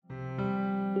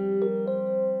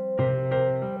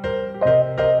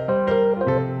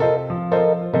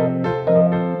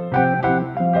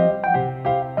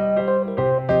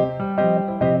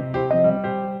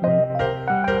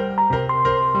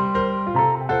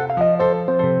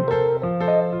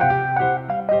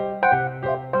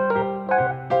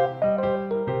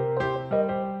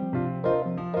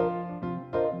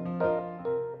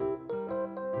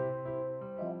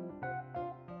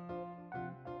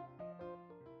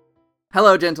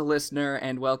Hello, gentle listener,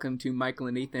 and welcome to Michael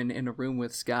and Ethan in a Room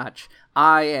with Scotch.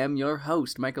 I am your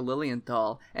host, Michael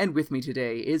Lilienthal, and with me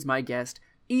today is my guest,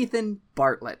 Ethan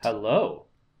Bartlett. Hello.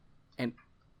 And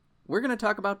we're going to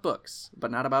talk about books,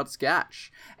 but not about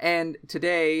Scotch. And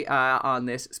today, on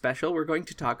this special, we're going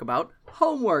to talk about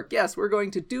homework. Yes, we're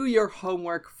going to do your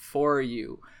homework for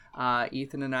you.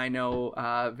 Ethan and I know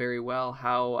very well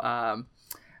how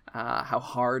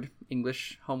hard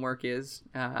English homework is,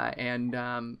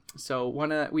 so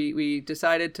we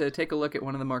decided to take a look at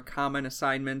one of the more common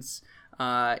assignments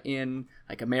in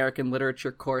like American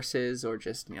literature courses or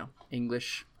just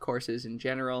English courses in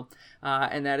general,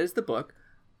 and that is the book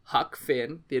Huck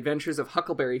Finn: The Adventures of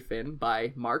Huckleberry Finn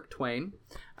by Mark Twain.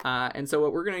 And so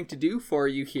what we're going to do for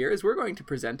you here is we're going to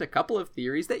present a couple of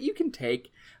theories that you can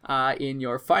take in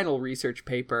your final research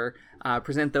paper,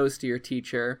 present those to your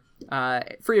teacher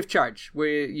free of charge.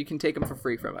 You can take them for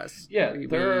free from us. Yeah,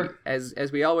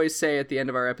 as we always say at the end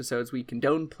of our episodes, we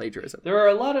condone plagiarism. There are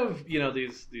a lot of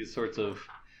these sorts of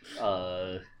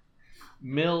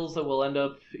mills that will end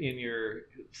up in your.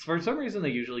 For some reason, they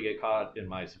usually get caught in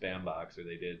my spam box, or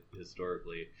they did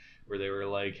historically, where they were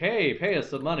like, "Hey, pay us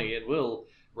some money, and we'll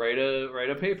write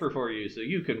a paper for you, so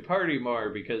you can party more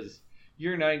because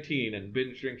you're 19 and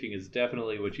binge drinking is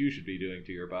definitely what you should be doing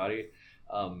to your body."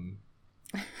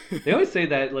 They always say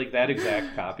that, like, that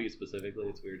exact copy specifically.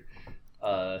 It's weird.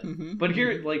 But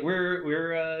here, like,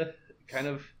 we're kind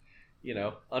of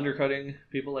undercutting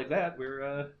people like that.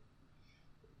 We're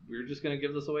just going to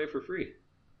give this away for free.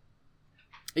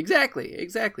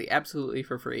 Exactly, absolutely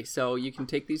for free. So you can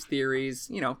take these theories,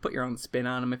 put your own spin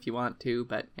on them if you want to,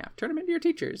 but turn them into your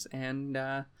teachers and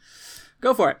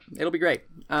go for it. It'll be great.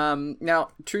 Now,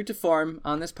 true to form,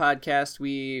 on this podcast,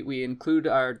 we include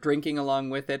our drinking along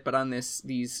with it, but on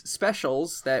these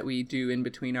specials that we do in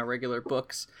between our regular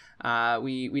books,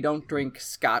 we don't drink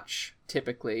Scotch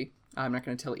typically. I'm not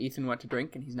going to tell Ethan what to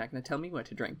drink, and he's not going to tell me what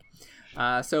to drink.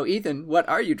 So, Ethan, what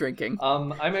are you drinking?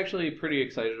 I'm actually pretty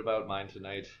excited about mine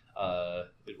tonight.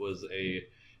 It was a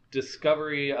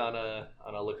discovery on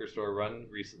a liquor store run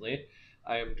recently.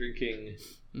 I am drinking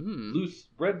loose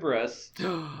Redbreast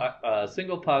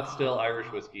single pot still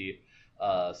Irish whiskey,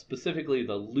 specifically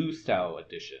the Lustau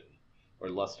edition or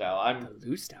Lustau.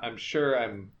 I'm sure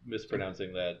I'm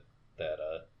mispronouncing that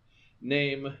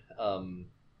name.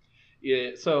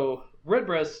 So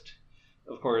Redbreast,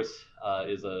 of course,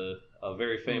 is a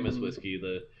very famous whiskey.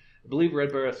 I believe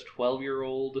Redbreast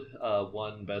 12-year-old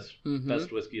won best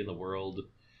whiskey in the world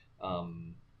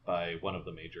by one of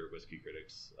the major whiskey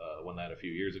critics. Won that a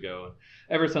few years ago.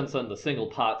 Ever since then, the single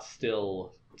pot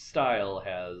still style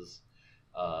has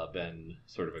been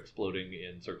sort of exploding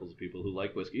in circles of people who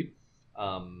like whiskey.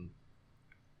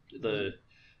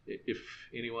 If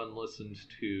anyone listened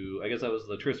to, I guess that was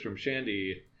the Tristram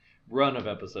Shandy run of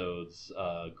episodes,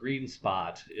 Green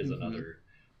Spot is another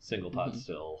single pot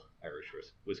still Irish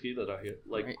whiskey that I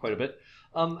like quite a bit.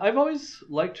 I've always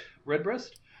liked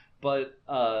Redbreast, but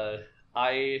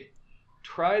I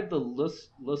tried the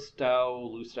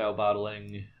Lustau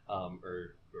bottling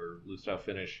or Lustau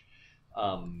finish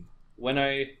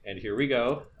and here we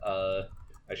go.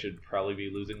 I should probably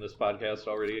be losing this podcast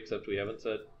already, except we haven't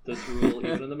set this rule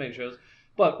even in the main shows.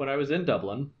 But when I was in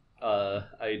Dublin,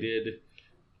 I did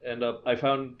end up. I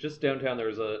found just downtown it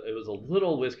was a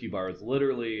little whiskey bar. It's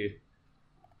literally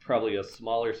probably a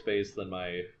smaller space than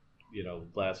my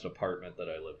last apartment that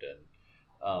I lived in.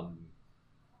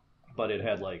 But it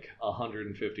had like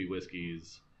 150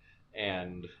 whiskeys,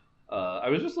 and I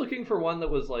was just looking for one that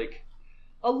was like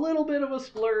a little bit of a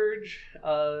splurge,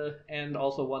 and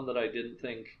also one that I didn't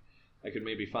think I could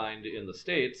maybe find in the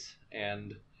States.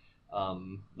 And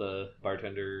the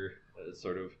bartender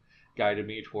sort of guided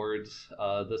me towards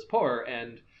this pour.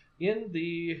 And in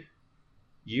the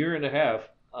year and a half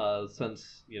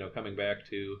since coming back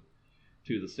to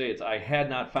the States, I had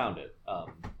not found it,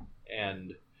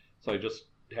 and so I just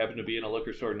happened to be in a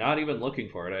liquor store, not even looking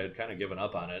for it. I had kind of given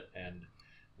up on it, and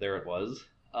there it was.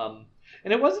 And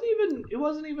it wasn't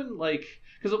even like,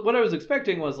 because what I was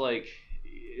expecting was like,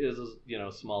 is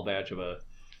a small batch of a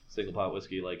single pot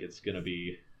whiskey, like it's gonna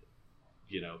be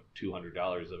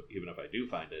 $200 even if I do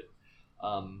find it.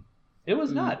 It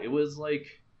was not. It was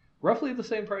like roughly the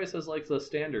same price as like the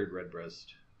standard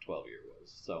Redbreast 12-year was.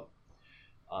 So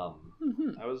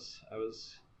I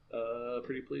was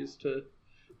pretty pleased to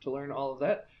learn all of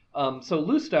that. So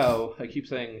Lustau, I keep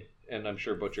saying, and I'm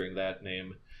sure butchering that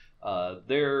name,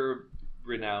 they're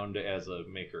renowned as a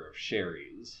maker of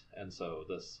sherries, and so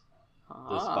this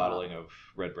bottling of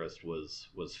Redbreast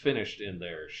was finished in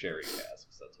their sherry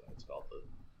casks. That's why it's called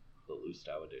the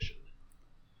Lustau edition.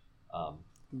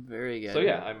 Very good. So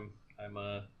yeah,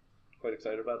 I'm quite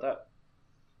excited about that.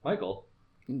 Michael,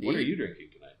 Indeed. what are you drinking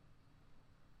tonight?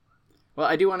 Well,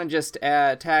 I do want to just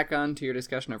tack on to your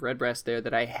discussion of Redbreast there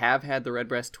that I have had the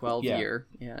Redbreast 12 year.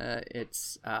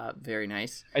 It's very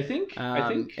nice. I think.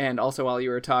 And also, while you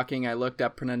were talking, I looked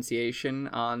up pronunciation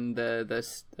on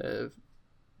the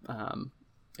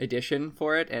edition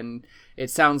for it, and it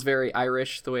sounds very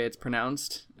Irish the way it's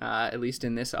pronounced. At least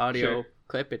in this audio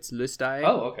clip, it's Lustai.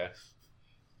 Oh, okay.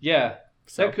 Yeah,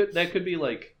 So that could be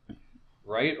like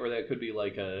right, or that could be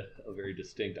like a very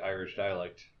distinct Irish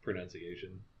dialect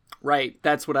pronunciation. right,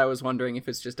 that's what I was wondering, if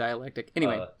it's just dialectic.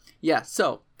 Anyway, yeah,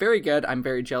 so very good. I'm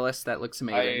very jealous. That looks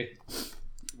amazing.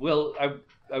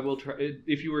 I will try.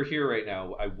 If you were here right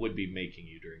now, I would be making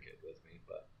you drink it with me,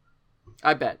 but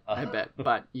I bet.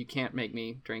 But you can't make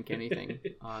me drink anything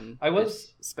on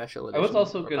this special edition. I was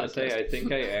also going to podcast. say, I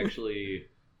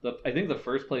think the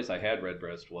first place I had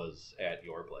Redbreast was at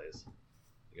your place.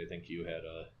 I think you had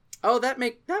a. Oh, that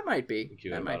might be. That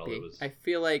might be. I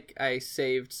feel like I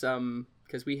saved some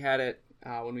because we had it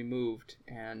when we moved,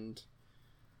 and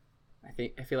I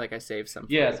feel like I saved some.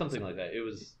 Yeah, something like that. It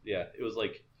was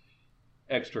like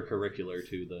extracurricular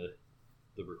to the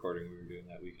recording we were doing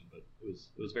that weekend, but it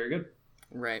was very good.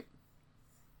 Right.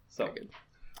 So, very good.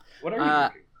 What are you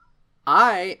drinking?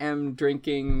 I am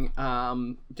drinking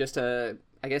just I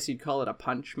guess you'd call it a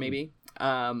punch, maybe.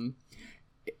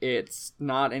 It's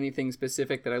not anything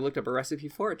specific that I looked up a recipe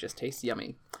for. It just tastes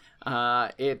yummy.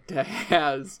 It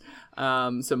has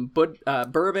some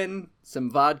bourbon, some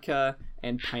vodka,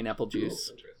 and pineapple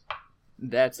juice.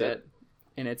 That's it.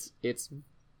 And it's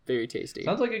very tasty.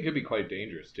 Sounds like it could be quite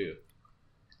dangerous, too.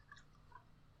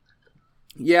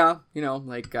 Yeah,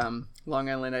 like Long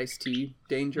Island iced tea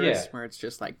dangerous, where it's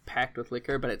just like packed with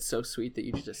liquor, but it's so sweet that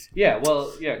you just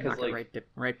because like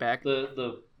right back.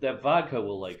 That vodka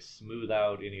will like smooth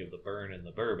out any of the burn in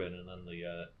the bourbon, and then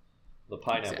the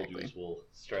pineapple juice will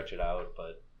stretch it out,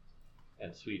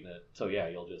 and sweeten it. So yeah,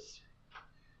 you'll just,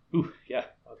 okay.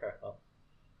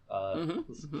 Well,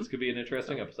 this could be an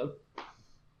interesting episode.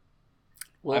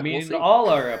 Well, we'll all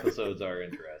our episodes are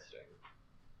interesting.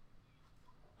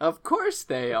 Of course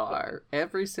they are.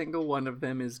 Every single one of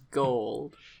them is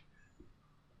gold.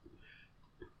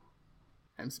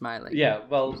 I'm smiling. Yeah,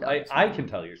 well, I can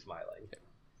tell you're smiling.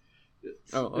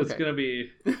 Okay. It's gonna be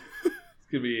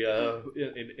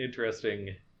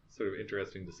interesting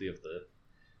to see if the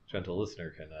gentle listener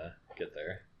can get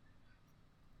there.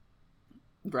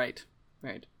 Right.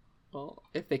 Well,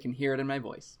 if they can hear it in my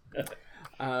voice. But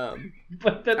that's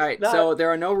all right. not... So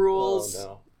there are no rules. Oh,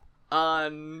 no.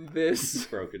 On this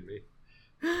broken me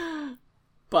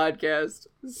podcast.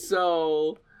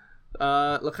 So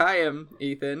L'chaim,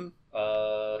 Ethan.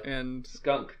 And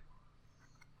skunk.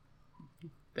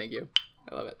 Thank you.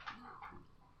 I love it.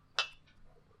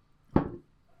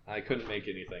 I couldn't make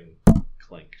anything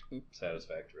clink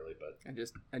satisfactorily, but I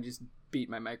just beat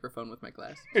my microphone with my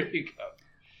glass. There you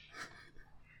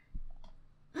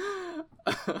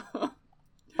go.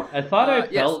 I thought I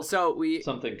felt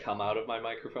something come out of my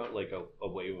microphone, like a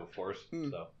wave of force.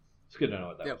 So it's good to know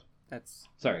what that was. That's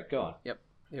sorry. Go on. Yep,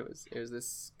 it was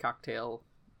this cocktail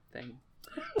thing.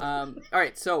 All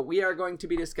right, so we are going to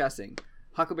be discussing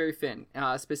Huckleberry Finn,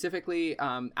 specifically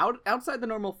outside the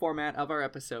normal format of our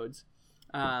episodes.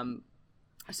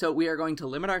 So we are going to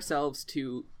limit ourselves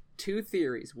to 2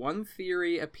 theories, 1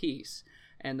 theory apiece.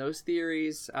 And those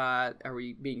theories are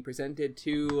we being presented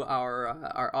to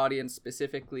our audience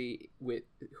specifically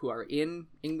who are in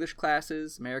English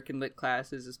classes, American Lit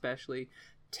classes especially.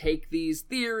 Take these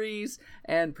theories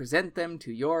and present them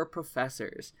to your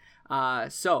professors.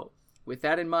 So, with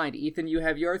that in mind, Ethan, you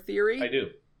have your theory? I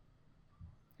do.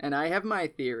 And I have my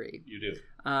theory. You do.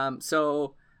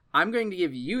 So, I'm going to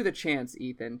give you the chance,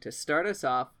 Ethan, to start us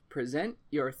off. Present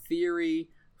your theory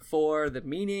for the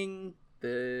meaning,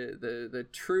 the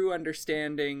true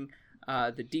understanding,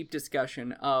 the deep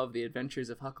discussion of The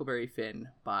Adventures of Huckleberry Finn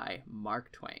by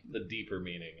Mark Twain. The deeper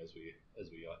meaning, as we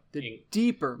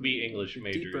deeper we English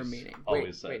majors deeper meaning.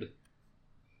 Always said.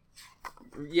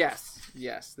 Yes,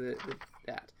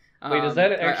 that. Wait, is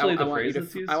that actually the phrase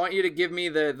that's used? I want you to give me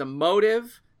the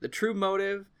motive, the true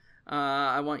motive.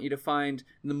 I want you to find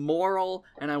the moral,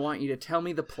 and I want you to tell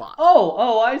me the plot.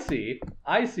 Oh, I see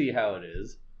how it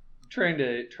is. Trying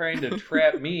to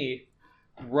trap me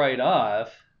right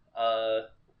off,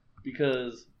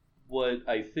 because what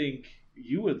I think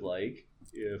you would like,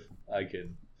 if I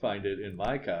can find it in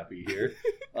my copy here,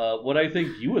 what I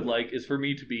think you would like is for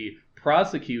me to be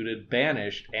prosecuted,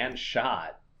 banished, and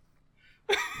shot.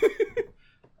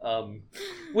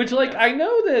 Which, like, I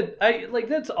know that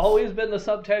that's always been the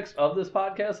subtext of this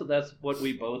podcast, so that's what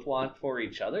we both want for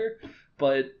each other.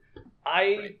 But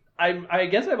I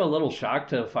guess I'm a little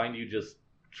shocked to find you just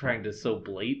trying to so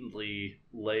blatantly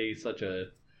lay such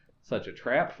a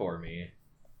trap for me.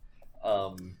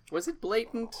 Was it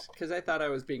blatant? Because I thought I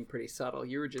was being pretty subtle.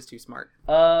 You were just too smart.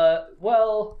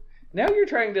 Well, now you're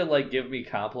trying to, like, give me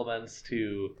compliments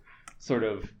to sort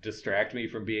of distract me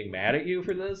from being mad at you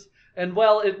for this. And,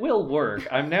 well, it will work.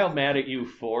 I'm now mad at you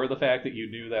for the fact that you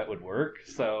knew that would work,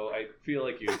 so I feel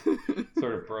like you've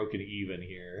sort of broken even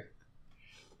here.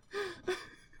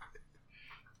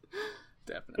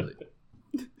 Definitely.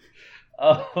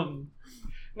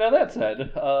 Now that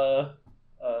said,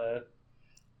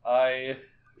 I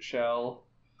shall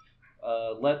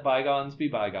let bygones be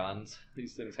bygones.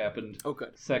 These things happened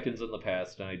seconds in the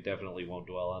past, and I definitely won't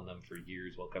dwell on them for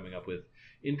years while coming up with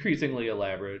increasingly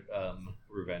elaborate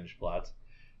revenge plots.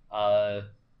 Oh,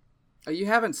 you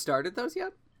haven't started those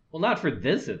yet? Well, not for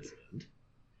this incident.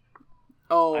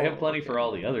 Oh, I have plenty for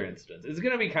all the other incidents. It's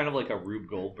going to be kind of like a Rube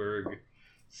Goldberg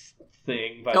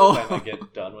thing by the time I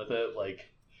get done with it. Like,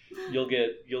 you'll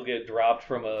get dropped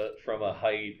from a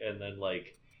height and then,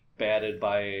 like, batted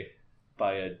by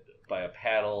a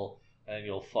paddle, and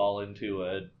you'll fall into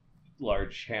a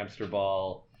large hamster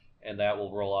ball, and that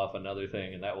will roll off another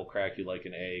thing, and that will crack you like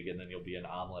an egg, and then you'll be an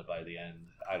omelet by the end.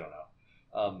 I don't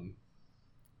know.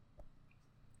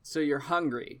 So you're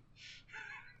hungry.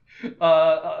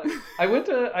 I went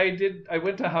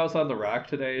to House on the Rock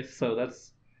today, so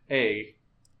that's A,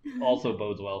 also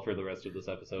bodes well for the rest of this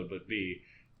episode, but B,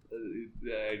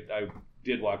 I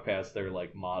did walk past their,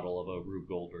 like, model of a Rube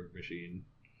Goldberg machine.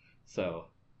 So,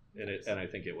 and I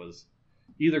think it was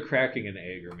either cracking an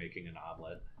egg or making an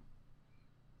omelet.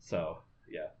 So,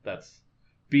 yeah, that's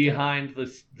behind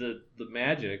the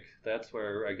magic. That's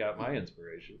where I got my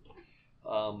inspiration.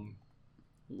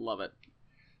 Love it.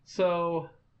 So,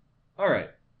 all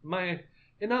right,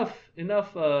 enough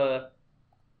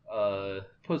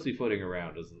pussyfooting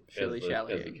around, as the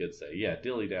kids say. Yeah,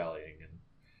 dilly dallying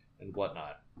and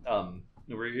whatnot.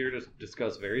 We're here to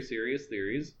discuss very serious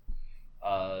theories.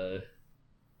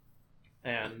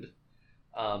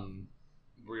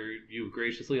 You've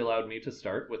graciously allowed me to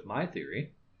start with my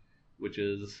theory, which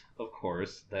is, of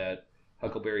course, that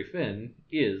Huckleberry Finn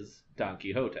is Don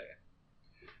Quixote.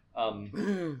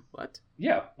 What?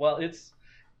 Yeah, well, it's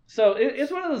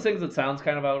one of those things that sounds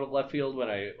kind of out of left field when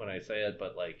I say it,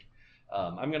 but, like,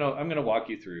 I'm gonna walk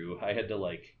you through. I had to,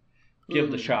 like,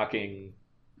 give the shocking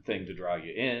thing to draw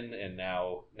you in, and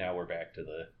now we're back to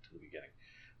the beginning.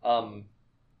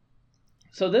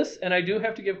 So this, and I do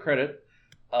have to give credit,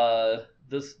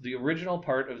 the original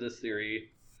part of this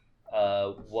theory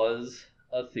was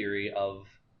a theory of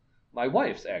my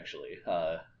wife's, actually,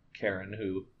 Karen,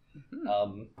 who,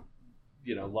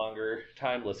 longer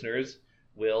time listeners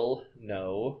will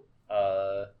know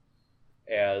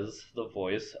as the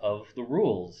voice of the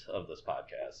rules of this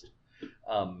podcast.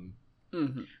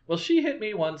 Well, she hit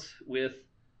me once with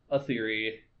a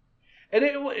theory, and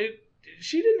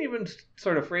she didn't even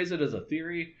sort of phrase it as a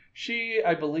theory. She,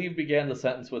 I believe, began the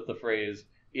sentence with the phrase,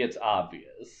 "It's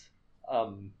obvious."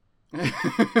 And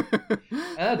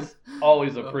that's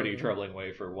always a pretty troubling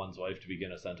way for one's wife to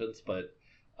begin a sentence, but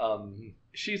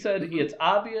she said, it's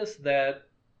obvious that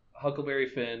Huckleberry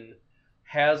Finn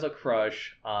has a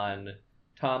crush on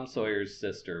Tom Sawyer's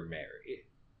sister, Mary.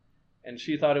 And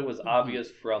she thought it was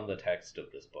obvious from the text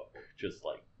of this book, just,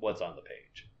 like, what's on the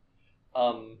page.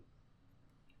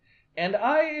 And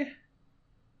I,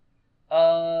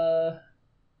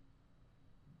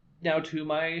 now to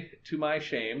my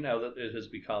shame, now that it has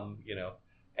become,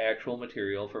 actual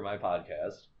material for my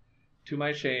podcast, to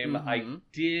my shame, I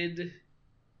did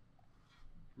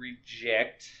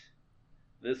reject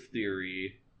this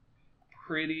theory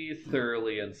pretty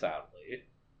thoroughly and soundly.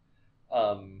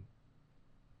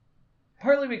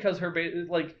 Partly because her,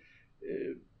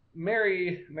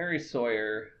 Mary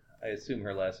Sawyer, I assume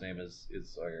her last name is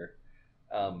Sawyer.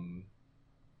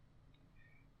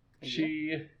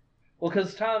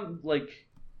 Because Tom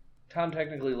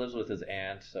technically lives with his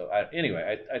aunt, so I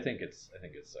think it's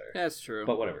Sawyer. That's true.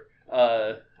 But whatever.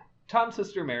 Tom's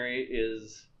sister Mary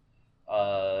is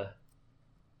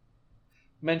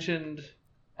mentioned,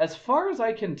 as far as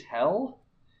I can tell,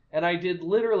 and I did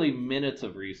literally minutes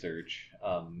of research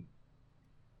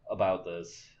about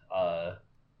this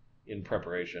in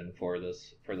preparation for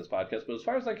this podcast, but as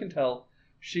far as I can tell,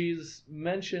 she's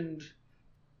mentioned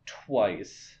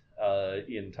twice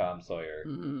in Tom Sawyer,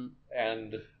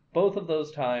 and both of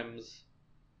those times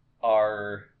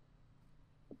are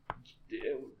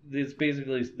it's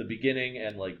basically the beginning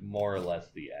and like more or less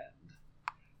the end.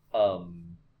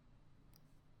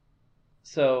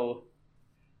 So,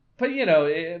 but you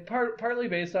know, partly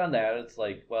based on that, it's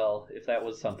like, well, if that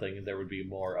was something, there would be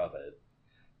more of it.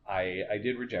 I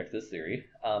did reject this theory.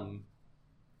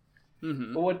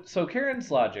 But so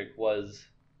Karen's logic was,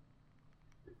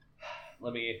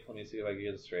 let me see if I can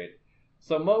get it straight.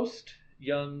 So most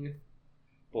young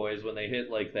boys, when they hit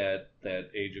like that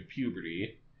age of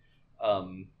puberty,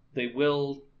 they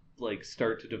will like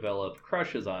start to develop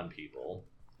crushes on people,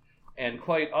 and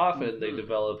quite often they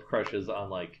develop crushes on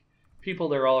like people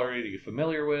they're already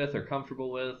familiar with or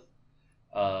comfortable with,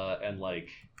 and like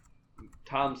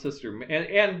Tom's sister,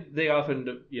 and they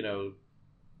often, you know,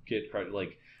 get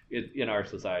like in our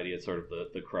society, it's sort of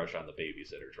the crush on the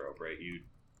babysitter trope, right? You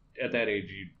at that age,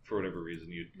 you for whatever reason,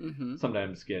 you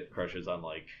sometimes get crushes on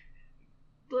like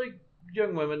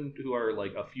young women who are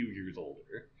like a few years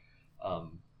older,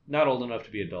 not old enough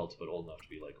to be adults, but old enough to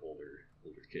be like older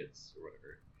kids or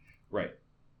whatever, right?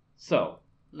 So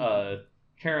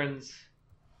Karen's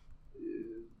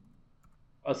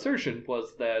assertion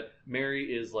was that Mary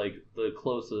is like the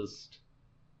closest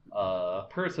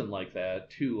person like that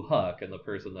to Huck, and the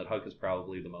person that Huck is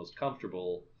probably the most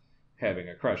comfortable having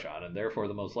a crush on, and therefore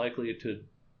the most likely to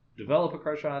develop a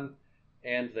crush on,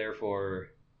 and therefore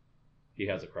he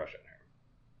has a crush on her.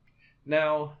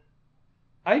 Now,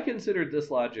 I considered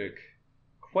this logic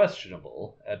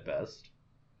questionable at best,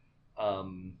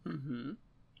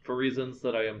 for reasons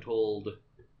that I am told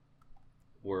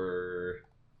were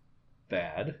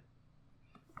bad,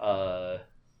 but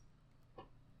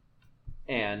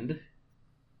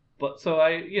so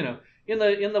I, you know, in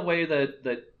the way that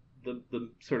the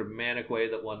sort of manic way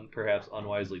that one perhaps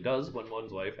unwisely does when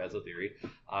one's wife has a theory,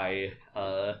 I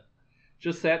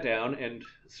just sat down and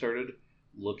started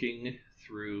looking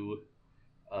through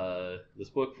this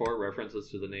book for references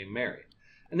to the name Mary.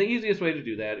 And the easiest way to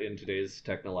do that in today's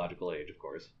technological age, of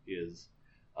course, is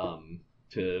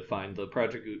to find the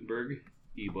Project Gutenberg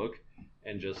ebook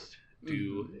and just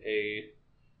do a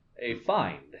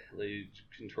find.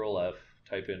 Control F,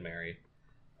 type in Mary,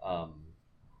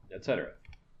 etc.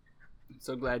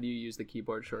 So glad you used the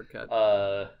keyboard shortcut.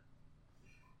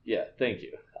 Yeah, thank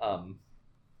you.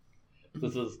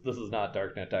 This is not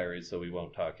Darknet Diaries, so we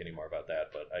won't talk anymore about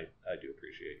that. But I do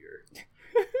appreciate your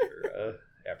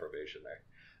approbation there.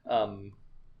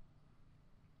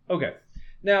 Okay,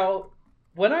 now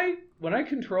when I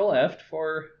Control F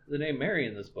for the name Mary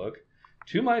in this book,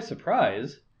 to my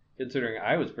surprise, considering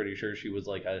I was pretty sure she was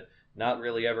like a not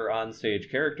really ever on stage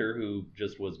character who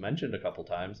just was mentioned a couple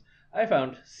times, I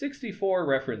found 64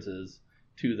 references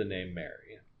to the name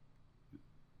Mary.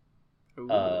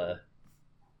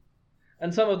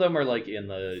 And some of them are like in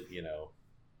the, you know,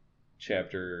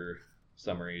 chapter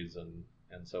summaries and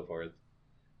so forth.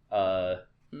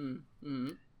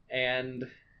 And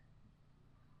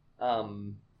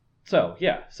so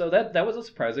yeah, so that was a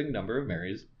surprising number of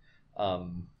Marys.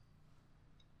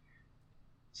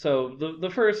 So the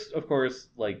first, of course,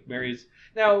 like Mary's.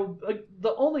 Now, like,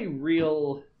 the only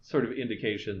real sort of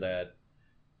indication that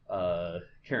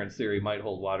Karen's theory might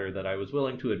hold water that I was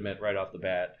willing to admit right off the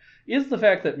bat is the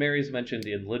fact that Mary's mentioned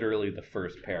in literally the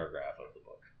first paragraph of the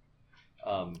book.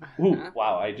 Ooh,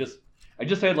 wow! I just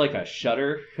had like a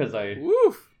shudder because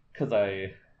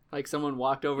I like someone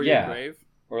walked over your grave,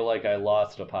 or like I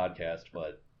lost a podcast,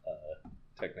 but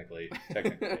technically I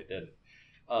didn't.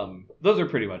 Those are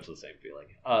pretty much the same feeling.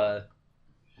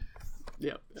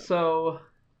 Yep. So,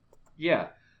 yeah.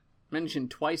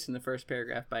 Mentioned twice in the first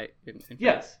paragraph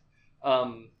yes.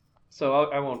 So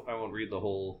I won't read the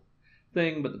whole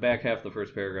thing, but the back half of the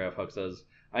first paragraph, Huck says,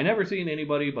 "I never seen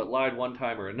anybody but lied one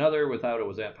time or another without it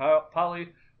was Aunt Polly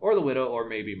or the widow or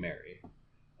maybe Mary."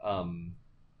 And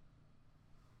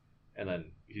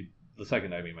then the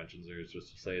second time he mentions her is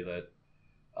just to say that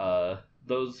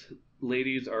those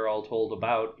ladies are all told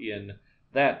about in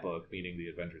that book, meaning The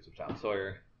Adventures of Tom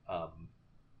Sawyer.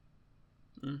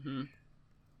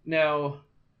 Now,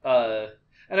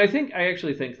 and I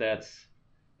actually think that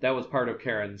was part of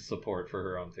Karen's support for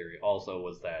her own theory. Also,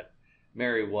 was that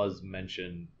Mary was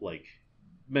mentioned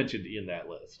in that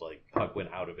list. Like Huck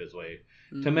went out of his way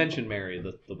to mention Mary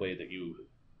the way that you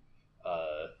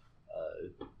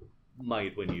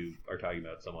might when you are talking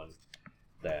about someone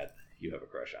that you have a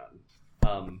crush on.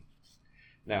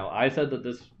 Now, I said that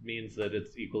this means that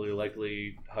it's equally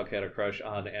likely Huck had a crush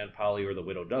on Aunt Polly or the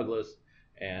widow Douglas,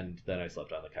 and then I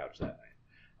slept on the couch that night.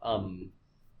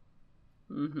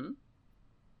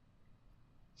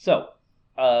 So,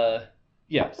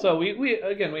 yeah. So we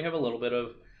have a little bit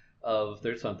of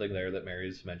there's something there that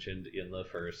Mary's mentioned in the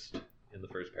first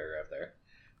paragraph there.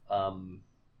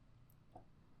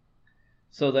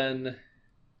 So then,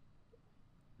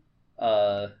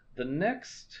 the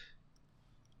next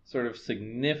sort of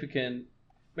significant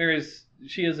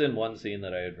she is in one scene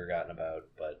that I had forgotten about,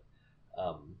 but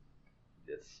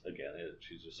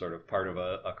she's just sort of part of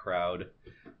a crowd.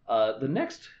 The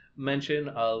next mention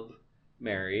of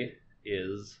Mary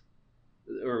is,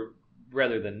 or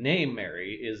rather the name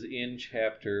Mary is in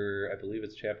I believe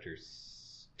it's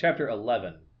chapter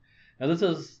 11. Now this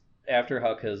is after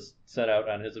Huck has set out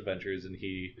on his adventures, and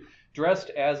he,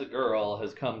 dressed as a girl,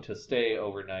 has come to stay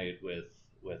overnight with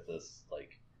this,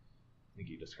 like, I think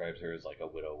he describes her as like a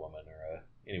widow woman, or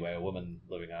a woman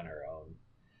living on her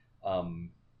own.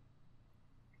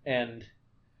 And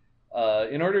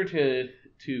in order to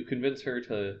convince her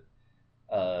to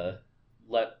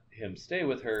let him stay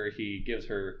with her, he gives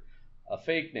her a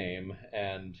fake name,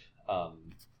 and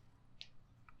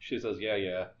she says,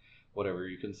 yeah, whatever,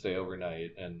 you can stay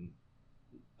overnight, and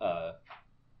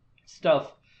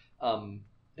stuff. And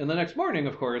the next morning,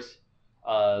 of course,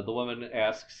 the woman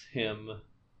asks him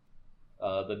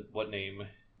what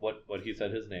he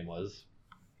said his name was.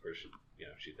 Of course,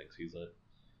 she thinks he's a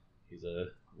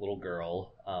little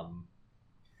girl.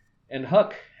 And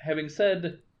Huck, having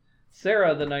said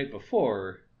Sarah the night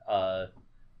before,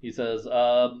 he says,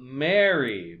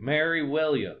 Mary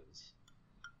Williams.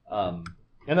 And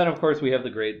then, of course, we have the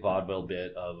great vaudeville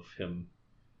bit of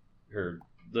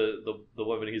the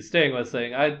woman he's staying with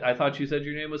saying, I thought you said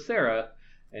your name was Sarah.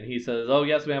 And he says, oh,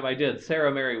 yes, ma'am, I did. Sarah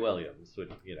Mary Williams.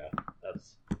 Which,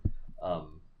 that's...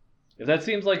 if that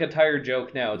seems like a tired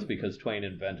joke now, it's because Twain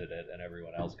invented it and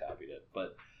everyone else copied it.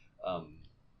 But,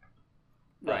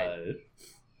 right.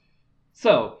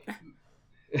 So...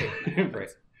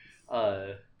 right.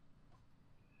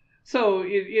 So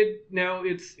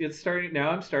it's starting... Now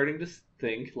I'm starting to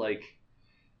think, like,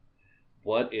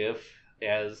 what if,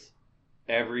 as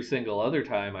every single other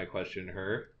time I question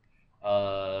her,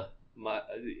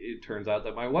 it turns out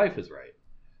that my wife is right.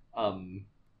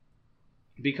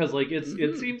 Because, like,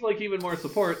 it seems like even more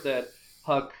support that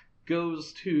Huck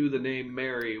goes to the name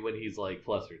Mary when he's, like,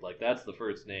 flustered. Like, that's the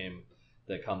first name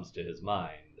that comes to his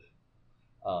mind.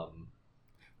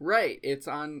 Right. It's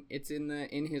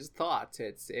in his thoughts.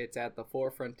 It's at the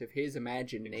forefront of his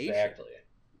imagination. Exactly.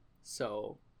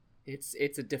 So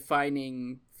it's a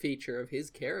defining feature of his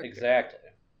character. Exactly.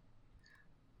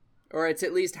 Or it's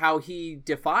at least how he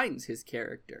defines his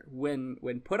character. When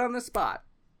put on the spot,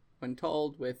 when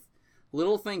told with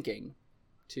little thinking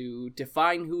to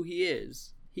define who he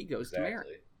is, he goes to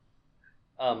Mary.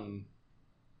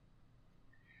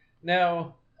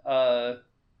 Now,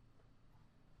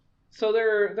 so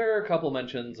there are a couple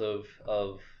mentions of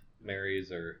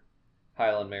Marys, or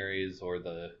Highland Marys, or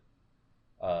the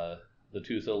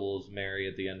two syllables Mary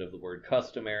at the end of the word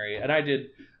customary, and I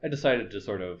decided to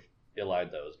sort of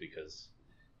elide those because,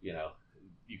 you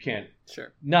can't...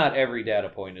 Sure. Not every data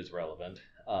point is relevant.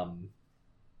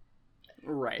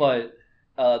 Right. But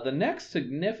the next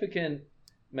significant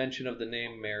mention of the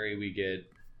name Mary we get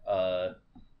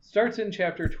starts in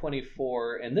chapter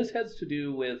 24, and this has to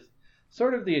do with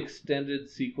sort of the extended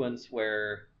sequence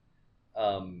where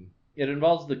it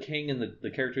involves the king and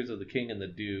the characters of the king and the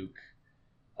duke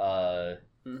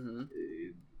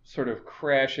sort of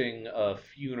crashing a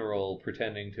funeral,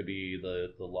 pretending to be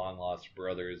the long-lost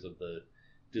brothers of the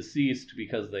deceased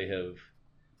because they have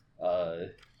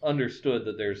understood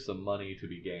that there's some money to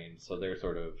be gained. So they're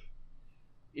sort of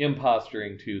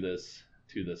imposturing to this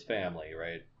family,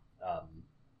 right?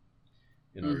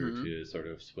 In order to sort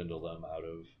of swindle them out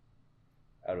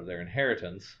of their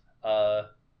inheritance.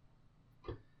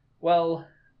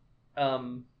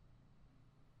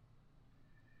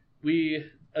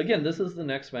 This is the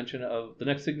next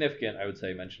significant, I would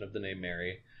say, mention of the name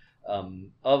Mary,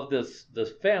 of this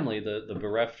family, the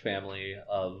bereft family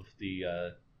of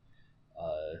the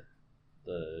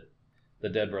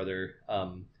dead brother.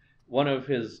 One of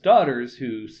his daughters,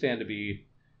 who stand to be,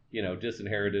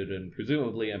 disinherited and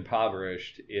presumably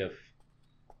impoverished if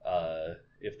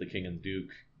the king and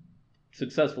duke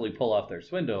successfully pull off their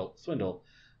swindle.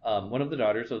 One of the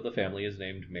daughters of the family is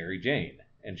named Mary Jane,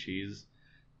 and she's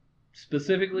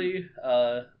specifically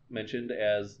mentioned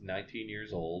as 19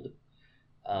 years old.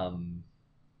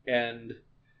 And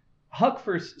Huck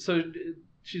so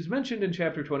she's mentioned in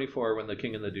chapter 24 when the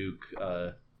king and the duke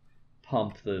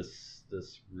pump this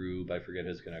rube. I forget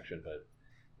his connection, but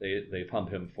they pump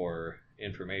him for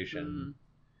information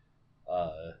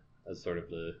as sort of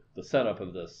the setup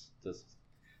of this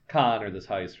con, or this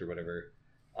heist, or whatever.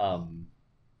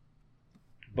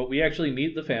 But we actually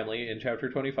meet the family in chapter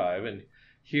 25, and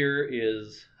here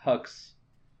is Huck's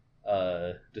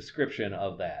description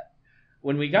of that.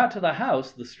 When we got to the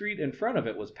house, the street in front of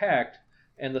it was packed,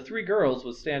 and the 3 girls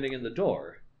was standing in the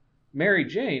door. Mary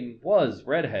Jane was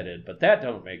redheaded, but that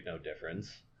don't make no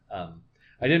difference.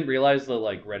 I didn't realize the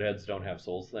like redheads don't have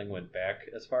souls thing went back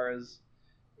as far as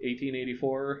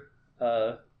 1884.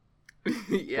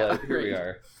 Yeah, but here we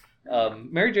are.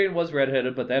 Mary Jane was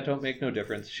redheaded, but that don't make no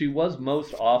difference. She was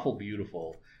most awful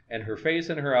beautiful, and her face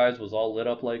and her eyes was all lit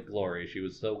up like glory. She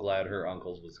was so glad her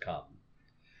uncles was come.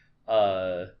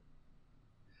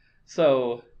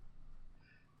 So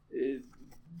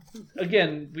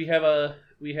again, we have a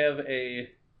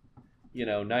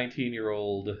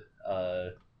 19-year-old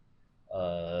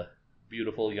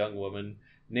beautiful young woman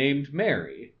named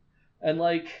Mary, and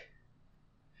like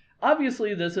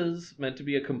obviously this is meant to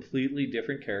be a completely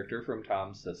different character from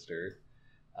Tom's sister.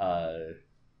 Sure.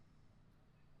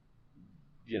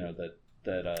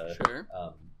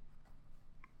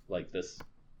 Like this,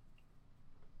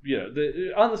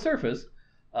 on the surface,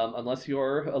 unless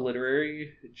you're a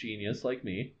literary genius like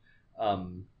me,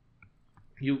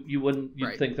 you'd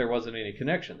Right. think there wasn't any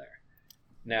connection there.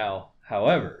 Now,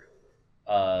 however,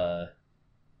 I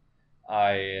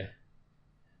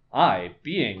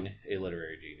being a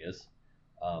literary genius,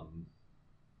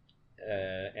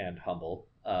 and humble,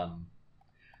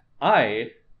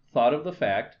 I thought of the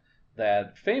fact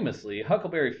that famously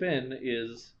Huckleberry Finn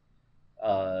is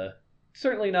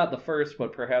certainly not the first,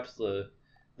 but perhaps the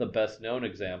best known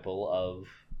example of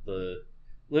the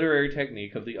literary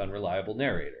technique of the unreliable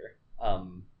narrator.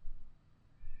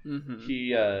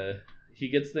 He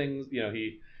gets things,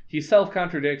 he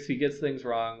self-contradicts, he gets things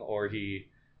wrong, or he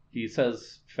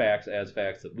says facts as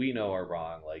facts that we know are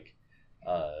wrong. Like,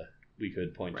 we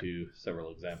could point to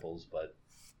several examples, but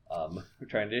we're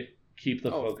trying to keep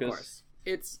the focus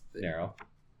narrow.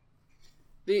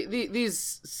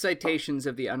 These citations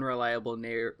of the unreliable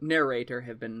narrator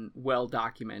have been well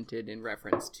documented in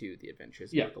reference to the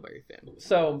Adventures of Huckleberry Finn.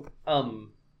 So,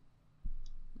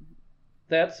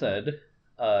 that said,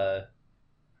 I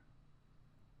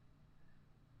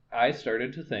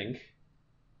started to think,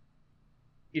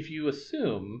 if you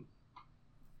assume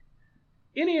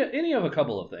any of a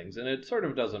couple of things, and it sort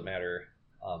of doesn't matter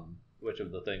which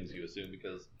of the things you assume,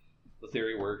 because the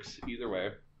theory works either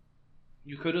way.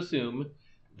 You could assume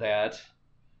that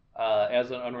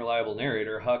as an unreliable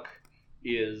narrator, Huck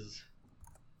is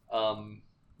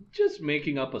just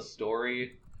making up a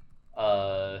story,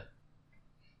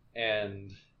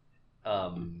 and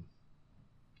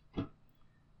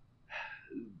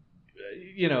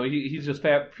he's just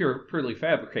purely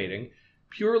fabricating.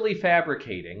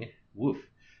 Woof.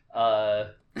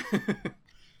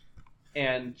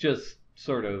 And just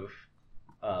sort of,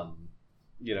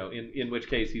 in which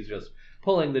case he's just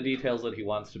pulling the details that he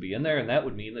wants to be in there, and that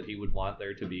would mean that he would want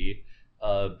there to be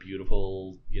a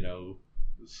beautiful,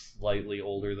 slightly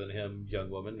older than him young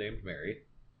woman named Mary.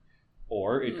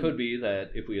 Or it could be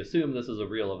that if we assume this is a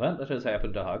real event that has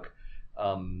happened to Huck,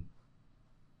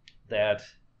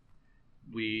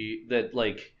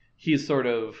 he's sort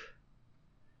of,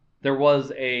 there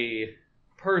was a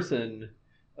person,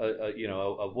 a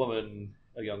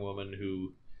young woman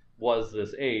who was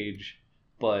this age,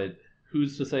 but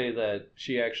who's to say that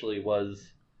she actually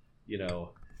was,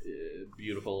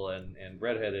 beautiful and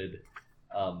redheaded,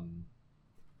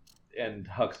 and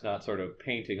Huck's not sort of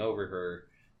painting over her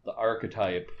the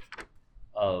archetype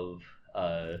of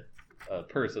a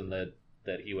person that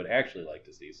he would actually like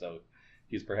to see. So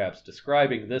he's perhaps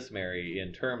describing this Mary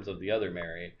in terms of the other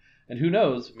Mary, and who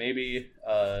knows, maybe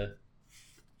I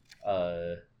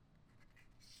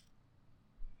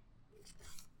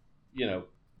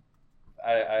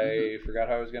forgot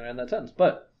how I was going to end that sentence,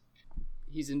 but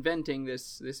he's inventing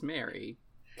this Mary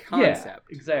concept.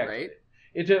 Yeah, exactly. Right?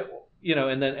 It just,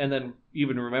 and then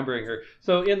even remembering her.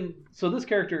 So this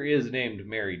character is named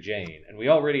Mary Jane, and we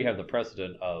already have the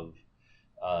precedent of,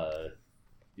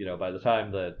 by the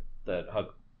time that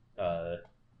Huck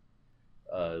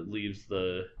leaves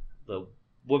the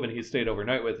woman he stayed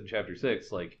overnight with in chapter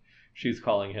 6, like, she's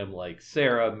calling him like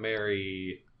Sarah,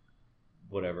 Mary,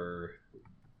 whatever,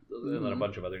 and then a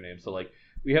bunch of other names. So like,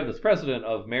 we have this precedent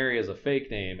of Mary as a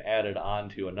fake name added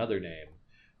onto another name.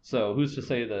 So who's to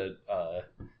say that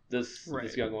this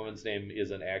young woman's name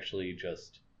isn't actually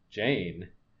just Jane,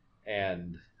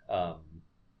 and Huck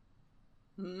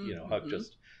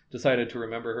just decided to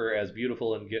remember her as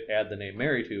beautiful and add the name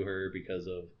Mary to her because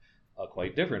of a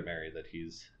quite different Mary that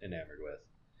he's enamored with.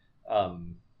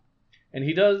 And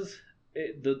he does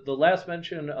the last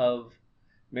mention of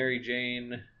Mary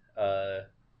Jane,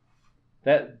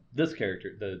 that this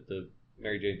character, the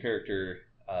Mary Jane character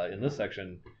in this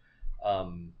section,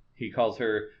 he calls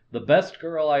her the best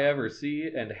girl I ever see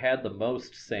and had the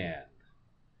most sand.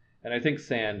 And I think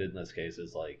sand in this case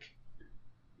is like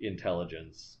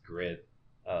intelligence, grit,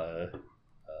 that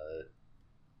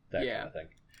kind of thing.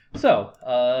 So,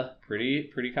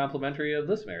 pretty complimentary of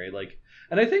this Mary. Like,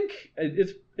 and I think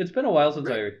it's been a while since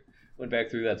I went back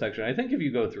through that section. I think if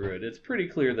you go through it, it's pretty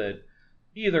clear that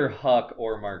either Huck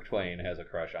or Mark Twain has a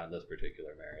crush on this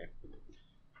particular Mary.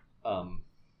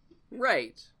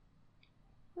 Right.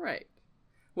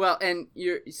 Well, and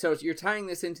you're tying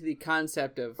this into the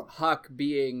concept of Huck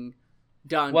being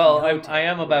Don Quixote. I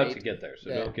am about to get there, so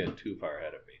don't get too far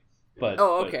ahead of me. But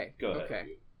okay. Go ahead.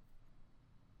 Okay.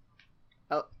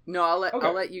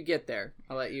 I'll let you get there.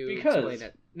 I'll let you explain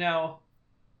it. Now,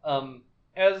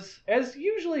 as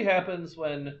usually happens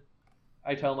when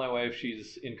I tell my wife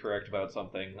she's incorrect about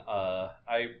something,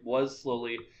 I was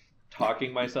slowly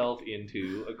talking myself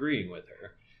into agreeing with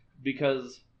her,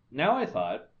 because now I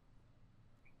thought,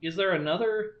 is there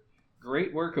another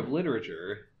great work of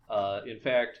literature, in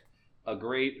fact, a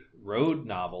great road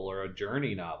novel or a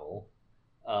journey novel,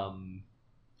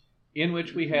 in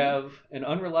which we have an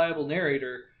unreliable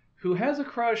narrator who has a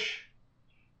crush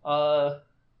on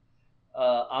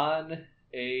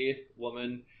a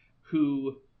woman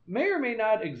who may or may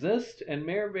not exist, and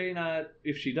may or may not,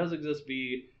 if she does exist,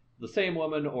 be the same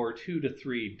woman or 2 to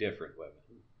 3 different women.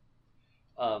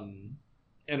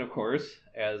 And of course,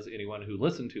 as anyone who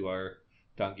listened to our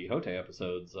Don Quixote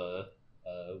episodes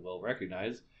will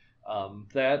recognize,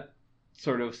 that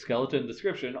sort of skeleton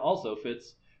description also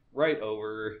fits right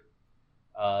over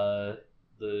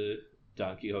the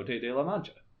Don Quixote de la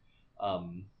Mancha.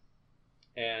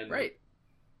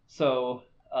 So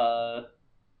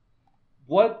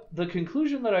what the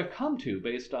conclusion that I've come to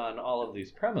based on all of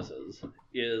these premises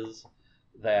is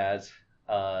that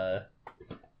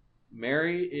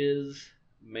Mary is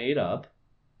made up,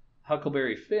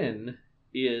 Huckleberry Finn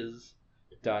is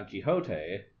Don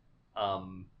Quixote,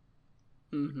 and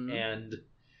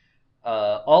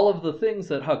all of the things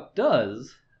that Huck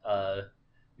does,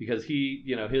 because he,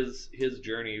 his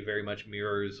journey very much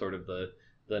mirrors sort of the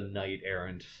knight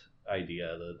errant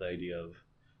idea, the idea of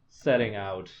setting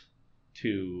out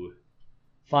to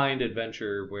find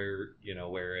adventure where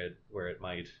it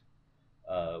might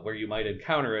where you might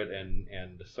encounter it,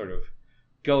 and sort of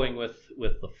going with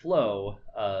the flow.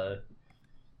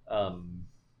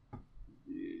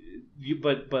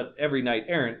 But every knight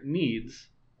errant needs,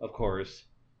 of course,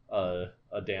 a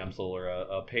damsel or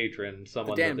a patron,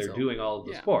 someone that they're doing all of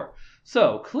this for.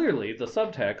 So clearly, the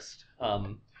subtext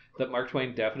that Mark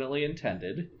Twain definitely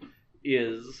intended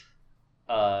is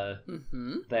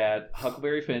that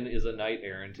Huckleberry Finn is a knight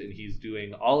errant, and he's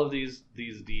doing all of these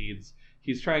deeds.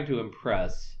 He's trying to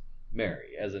impress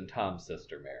Mary, as in Tom's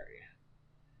sister Mary.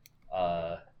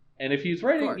 And if he's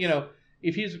writing,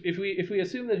 if we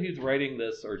assume that he's writing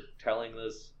this or telling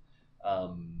this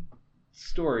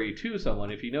story to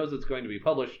someone, if he knows it's going to be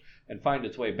published and find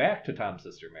its way back to Tom's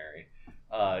sister Mary,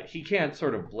 he can't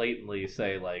sort of blatantly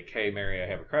say like, "Hey Mary, I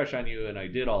have a crush on you, and I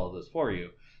did all of this for you."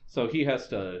 So he has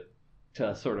to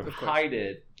sort of hide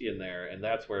it in there, and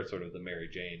that's where sort of the Mary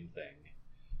Jane thing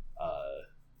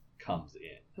comes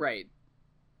in. Right.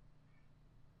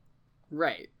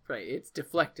 It's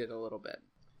deflected a little bit.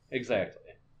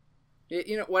 Exactly.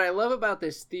 What I love about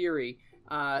this theory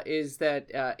is that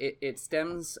it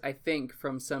stems, I think,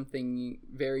 from something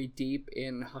very deep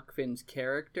in Huck Finn's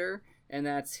character, and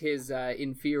that's his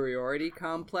inferiority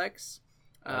complex,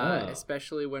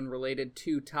 especially when related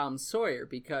to Tom Sawyer,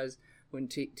 because when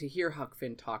to hear Huck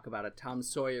Finn talk about it, Tom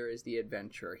Sawyer is the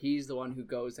adventurer. He's the one who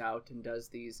goes out and does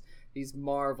these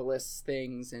marvelous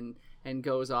things and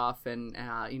goes off and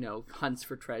hunts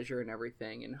for treasure and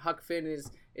everything. And Huck Finn is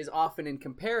often, in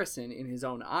comparison, in his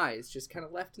own eyes, just kind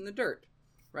of left in the dirt,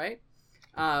 right?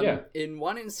 In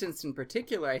one instance in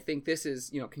particular, I think this is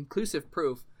conclusive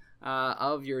proof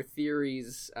of your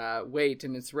theory's weight,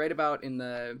 and it's right about in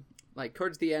the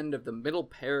towards the end of the middle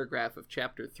paragraph of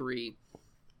chapter 3.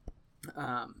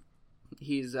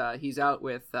 He's out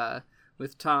with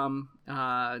Tom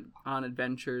on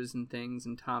adventures and things,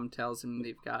 and Tom tells him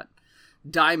they've got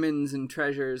diamonds and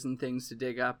treasures and things to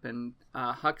dig up, and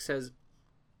Huck says,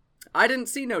 "I didn't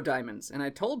see no diamonds, and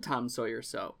I told Tom Sawyer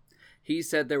so. He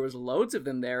said there was loads of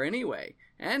them there anyway,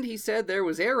 and he said there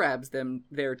was Arabs them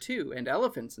there too, and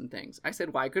elephants and things. I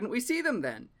said, why couldn't we see them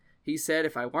then? He said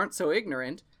if I weren't so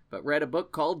ignorant, but read a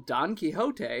book called Don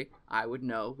Quixote, I would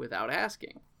know without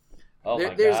asking."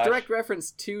 There's direct reference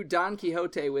to Don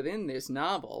Quixote within this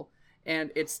novel,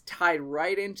 and it's tied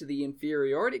right into the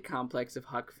inferiority complex of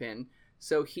Huck Finn,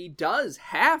 So he does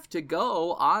have to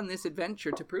go on this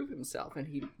adventure to prove himself,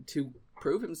 and to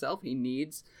prove himself he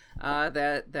needs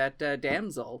that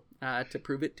damsel to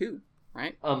prove it too,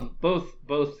 right?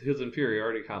 Both his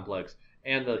inferiority complex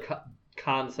and the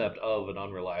concept of an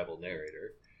unreliable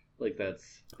narrator, like that's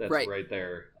right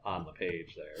there on the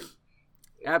page there.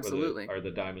 Absolutely. Are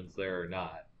the diamonds there or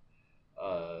not?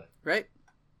 Right.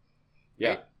 Yeah.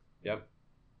 Right? Yep.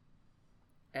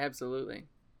 Absolutely.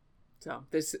 So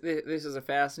this is a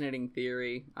fascinating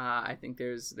theory. I think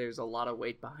there's a lot of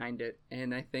weight behind it,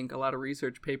 and I think a lot of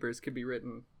research papers could be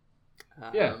written.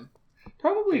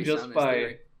 Probably just by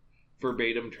theory.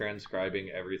 Verbatim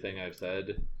transcribing everything I've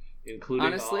said, including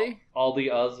honestly all the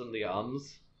uhs and the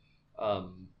ums.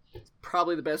 It's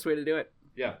probably the best way to do it.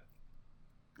 Yeah.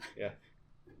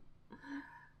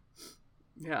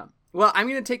 Yeah. Well, I'm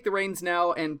going to take the reins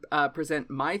now and present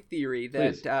my theory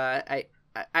that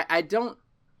I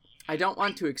don't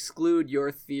want to exclude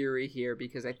your theory here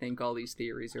because I think all these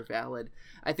theories are valid.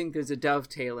 I think there's a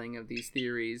dovetailing of these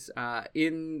theories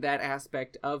in that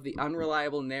aspect of the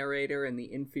unreliable narrator and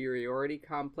the inferiority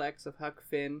complex of Huck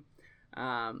Finn.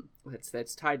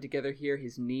 That's tied together here.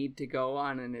 His need to go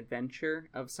on an adventure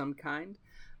of some kind.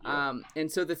 Yeah.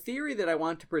 And so the theory that I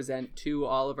want to present to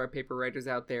all of our paper writers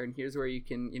out there, and here's where you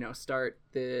can,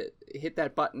 hit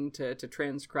that button to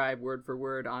transcribe word for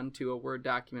word onto a Word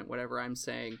document, whatever I'm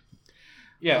saying.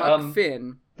 Yeah. Huck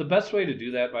Finn. The best way to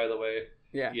do that, by the way,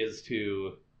 yeah. is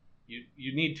to,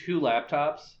 you need two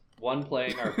laptops, one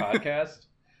playing our podcast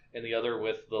and the other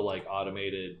with the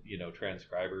automated,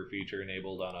 transcriber feature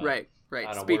enabled on a, right.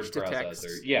 on a speech word to processor.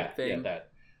 text. Yeah. Thing. Yeah.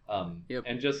 That. Yep.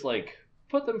 And just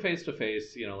put them face to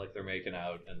face, like they're making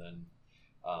out, and then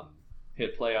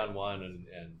hit play on one and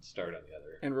start on the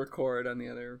other. And record on the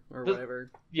other, or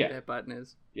whatever that button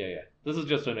is. Yeah. This is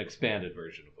just an expanded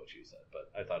version of what you said, but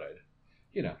I thought I'd,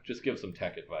 just give some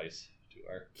tech advice to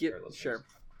our listeners. Sure.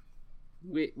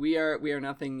 We are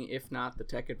nothing if not the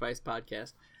Tech Advice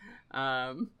Podcast.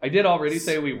 I did already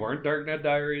say we weren't Darknet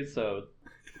Diaries, so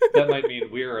that might mean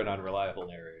we're an unreliable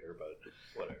narrator, but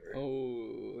whatever.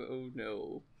 Oh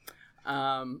no.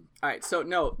 All right, so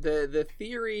no, the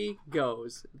theory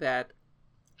goes that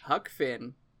Huck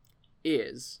Finn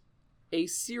is a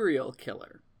serial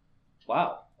killer.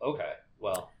 Wow. Okay.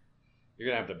 Well, you're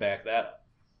gonna have to back that up.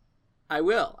 I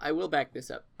will back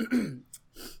this up.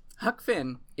 Huck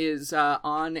Finn is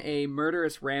on a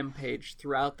murderous rampage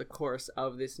throughout the course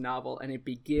of this novel, and it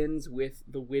begins with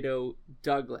the widow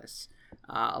Douglas,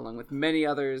 along with many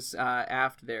others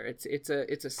after there. It's a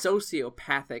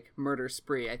sociopathic murder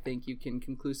spree. I think you can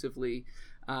conclusively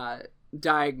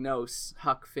diagnose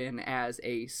Huck Finn as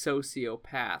a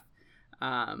sociopath.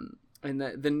 And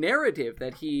the narrative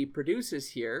that he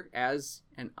produces here as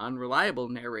an unreliable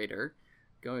narrator,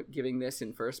 giving this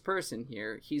in first person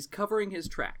here, he's covering his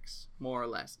tracks, more or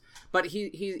less. But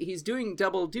he's doing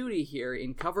double duty here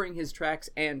in covering his tracks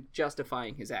and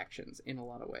justifying his actions in a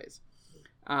lot of ways.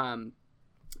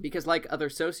 Because like other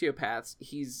sociopaths,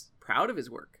 he's proud of his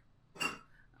work.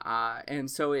 And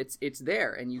so it's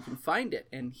there, and you can find it.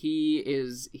 And he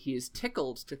is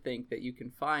tickled to think that you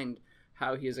can find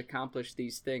how he has accomplished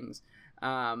these things.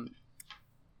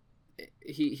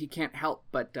 He can't help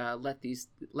but let these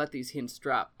hints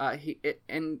drop.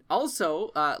 And also,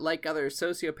 like other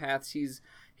sociopaths,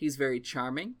 he's very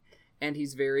charming, and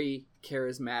he's very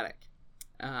charismatic.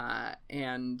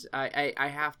 And I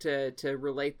have to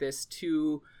relate this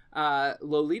to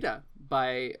Lolita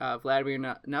by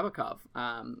Vladimir Nabokov,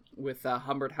 with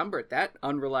Humbert Humbert, that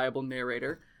unreliable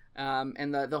narrator.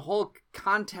 And the whole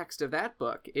context of that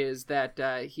book is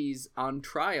that he's on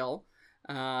trial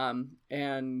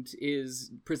and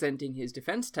is presenting his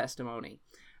defense testimony.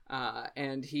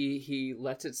 And he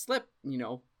lets it slip,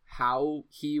 how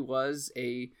he was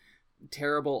a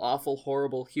terrible, awful,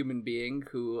 horrible human being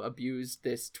who abused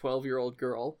this 12-year-old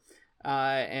girl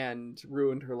and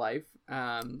ruined her life.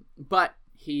 But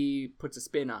he puts a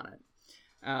spin on it.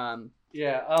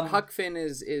 Huck Finn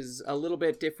is a little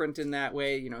bit different in that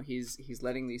way. He's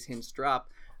letting these hints drop,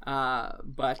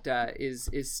 but is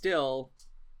still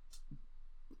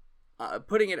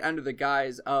putting it under the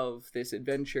guise of this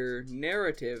adventure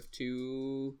narrative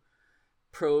to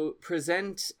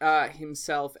present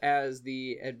himself as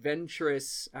the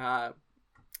adventurous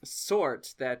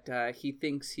sort that he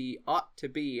thinks he ought to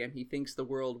be, and he thinks the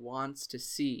world wants to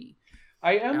see.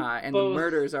 And the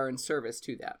murders are in service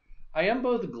to that. I am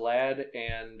both glad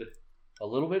and a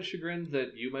little bit chagrined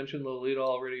that you mentioned Lolita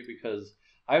already, because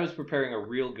I was preparing a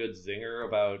real good zinger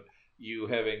about you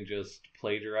having just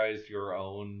plagiarized your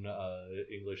own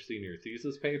English senior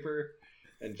thesis paper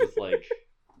and just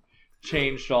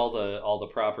changed all the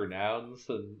proper nouns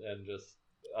and just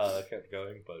kept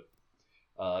going.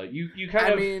 But you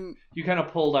kind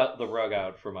of pulled out the rug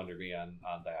out from under me on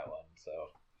that one. So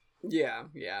yeah.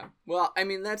 Well, I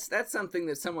mean that's something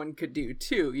that someone could do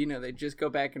too. They just go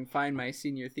back and find my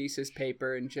senior thesis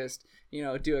paper and just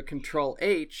do a Control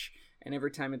H, and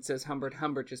every time it says Humbert,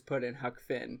 just put in Huck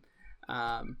Finn.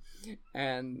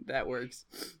 And that works.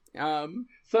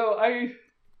 So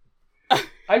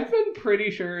I've been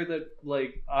pretty sure that,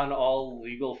 like, on all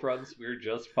legal fronts, we're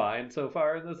just fine so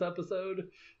far in this episode,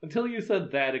 until you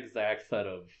said that exact set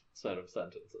of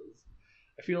sentences.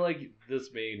 I feel like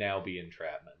this may now be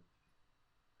entrapment.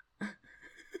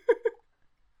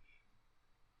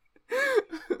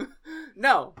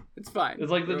 No, it's fine.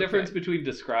 It's like the difference between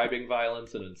describing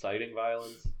violence and inciting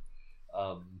violence.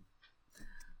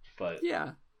 But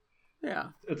yeah,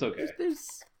 it's okay.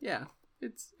 It's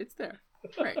there.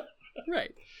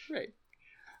 Right.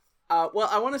 Well,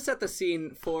 I want to set the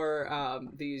scene for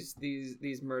these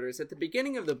murders. At the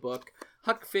beginning of the book,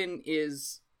 Huck Finn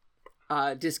is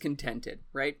discontented.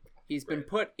 Right, he's been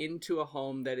put into a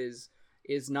home that is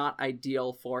not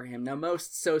ideal for him. Now,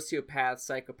 most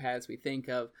psychopaths we think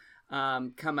of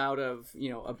come out of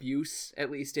abuse,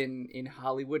 at least in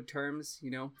Hollywood terms.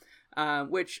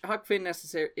 Which Huck Finn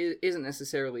isn't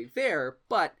necessarily there,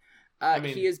 but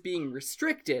he is being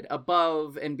restricted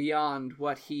above and beyond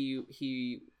what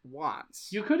he wants.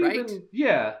 You could even,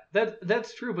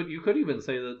 that's true, but you could even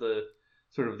say that the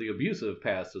sort of the abusive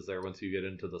past is there once you get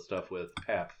into the stuff with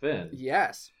Pap Finn.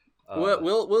 Yes,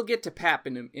 we'll get to Pap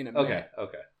in a minute. Okay.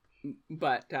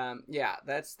 But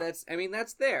that's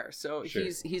there. So sure.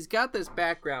 He's got this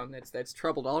background that's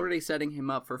troubled, already setting him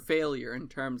up for failure in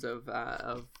terms of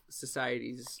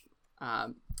society's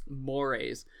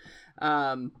mores.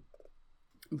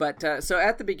 But so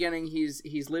at the beginning,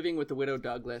 he's living with the widow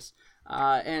Douglas,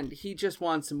 and he just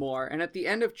wants more. And at the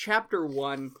end of chapter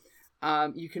 1,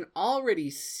 you can already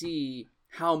see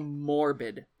how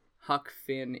morbid Huck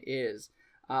Finn is.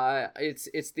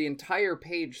 It's the entire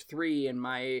page 3 in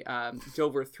my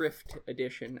Dover Thrift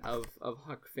edition of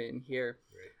Huck Finn here.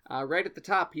 Right at the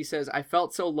top, he says, "I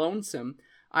felt so lonesome.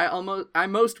 I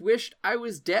most wished I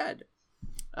was dead.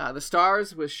 The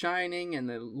stars was shining, and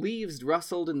the leaves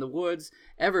rustled in the woods,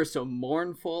 ever so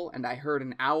mournful, and I heard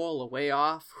an owl away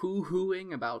off,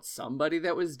 hoo-hooing about somebody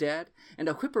that was dead, and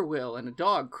a whippoorwill and a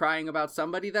dog crying about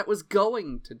somebody that was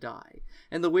going to die,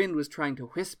 and the wind was trying to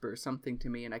whisper something to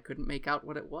me, and I couldn't make out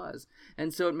what it was,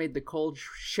 and so it made the cold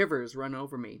shivers run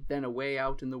over me. Then away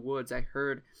out in the woods I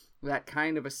heard that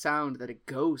kind of a sound that a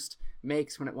ghost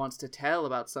makes when it wants to tell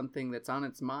about something that's on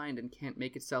its mind and can't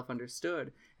make itself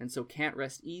understood, and so can't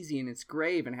rest easy in its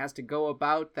grave and has to go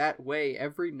about that way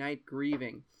every night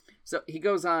grieving." So he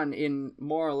goes on in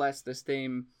more or less the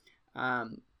same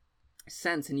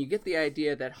sense, and you get the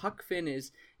idea that Huck Finn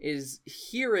is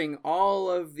hearing all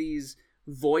of these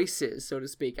voices, so to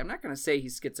speak. I'm not going to say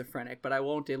he's schizophrenic, but I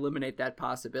won't eliminate that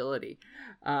possibility.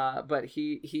 But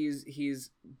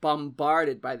he's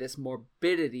bombarded by this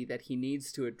morbidity that he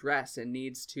needs to address and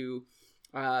needs to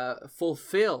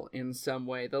fulfill in some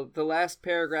way. The last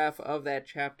paragraph of that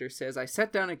chapter says, "I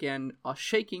sat down again,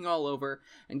 shaking all over,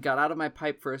 and got out of my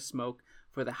pipe for a smoke,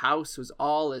 for the house was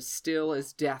all as still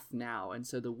as death now, and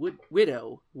so the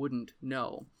widow wouldn't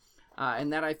know."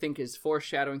 And that, I think, is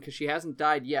foreshadowing, because she hasn't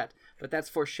died yet, but that's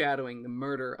foreshadowing the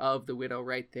murder of the widow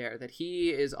right there, that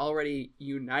he is already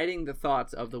uniting the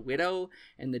thoughts of the widow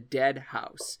and the dead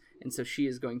house, and so she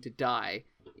is going to die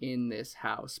in this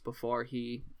house before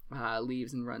he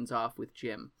leaves and runs off with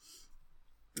Jim.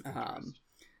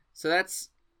 So that's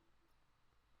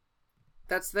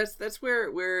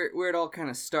where it all kind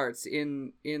of starts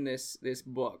in this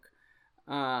book.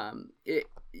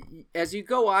 As you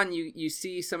go on, you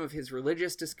see some of his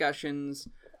religious discussions,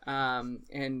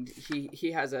 and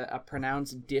he has a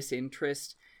pronounced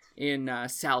disinterest in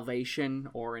salvation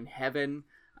or in heaven,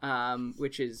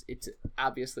 which it's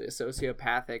obviously a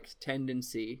sociopathic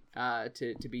tendency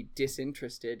to be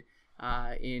disinterested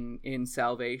in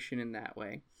salvation in that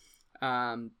way.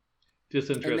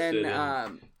 Disinterested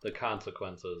in the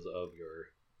consequences of your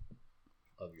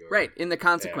right, in the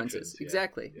consequences. Actions.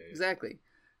 Exactly. Yeah. Exactly.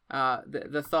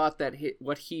 The thought that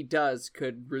what he does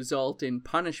could result in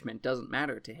punishment doesn't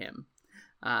matter to him.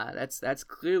 That's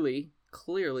clearly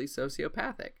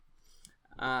sociopathic.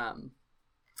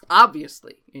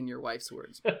 Obviously, in your wife's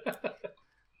words.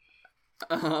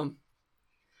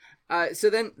 So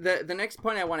then the next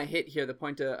point I want to hit here, the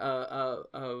point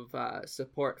of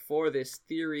support for this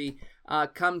theory,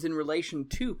 comes in relation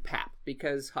to Pap,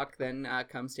 because Huck then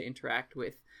comes to interact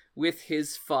with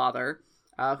his father,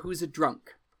 who's a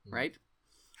drunk, right?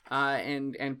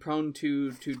 and prone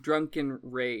to drunken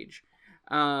rage,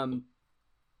 and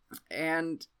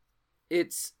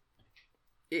it's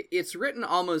written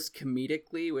almost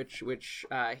comedically, which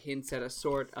hints at a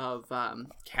sort of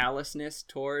callousness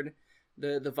toward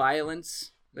the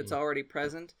violence that's already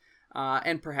present,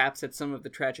 and perhaps at some of the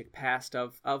tragic past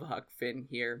of Huck Finn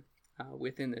here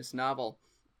within this novel.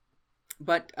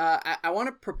 But I want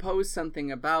to propose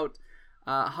something about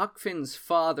Huck Finn's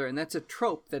father, and that's a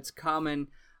trope that's common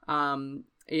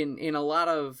in a lot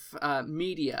of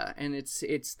media, and it's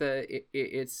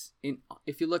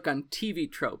if you look on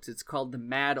TV tropes, it's called the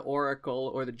Mad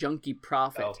Oracle or the Junkie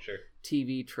Prophet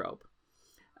TV trope.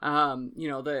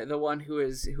 The one who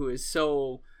is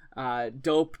so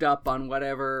doped up on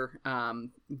whatever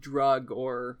drug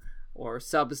or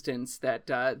substance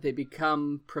that they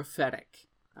become prophetic.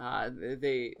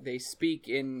 They speak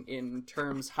in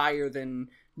terms higher than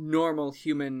normal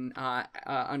human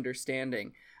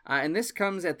understanding. And this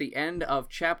comes at the end of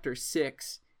chapter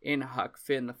 6 in Huck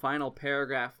Finn, the final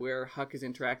paragraph where Huck is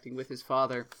interacting with his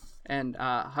father. And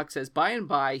Huck says, "By and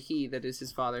by, he," that is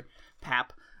his father,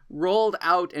 Pap, "rolled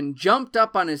out and jumped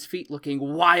up on his feet looking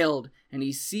wild, and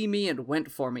he see me and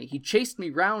went for me. He chased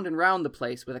me round and round the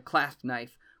place with a clasp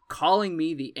knife, calling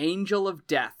me the Angel of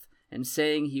Death, and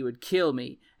saying he would kill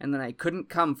me, and then I couldn't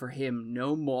come for him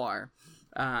no more."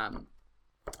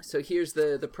 So here's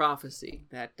the prophecy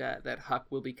that Huck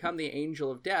will become the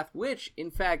Angel of Death, which,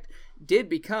 in fact, did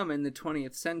become in the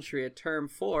 20th century a term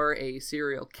for a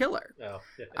serial killer.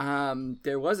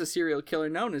 There was a serial killer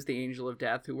known as the Angel of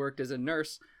Death who worked as a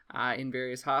nurse in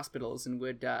various hospitals and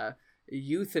would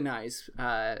euthanize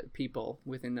people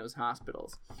within those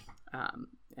hospitals.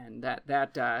 And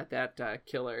that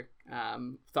killer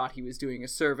thought he was doing a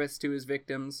service to his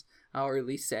victims, or at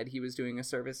least said he was doing a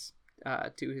service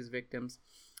to his victims.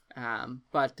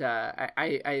 But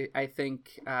I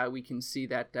think we can see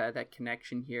that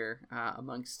connection here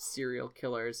amongst serial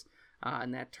killers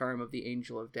and that term of the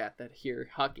Angel of Death, that here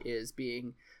Huck is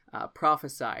being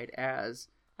prophesied as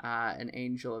an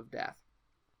angel of death.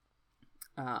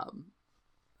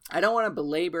 I don't want to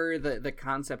belabor the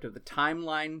concept of the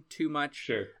timeline too much.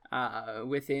 Sure.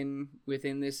 Within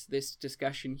this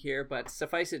discussion here, but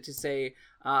suffice it to say,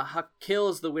 Huck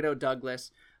kills the widow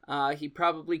Douglas. He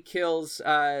probably kills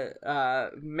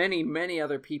many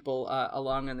other people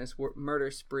along on this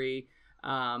murder spree.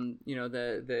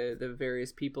 The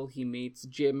various people he meets.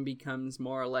 Jim becomes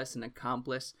more or less an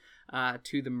accomplice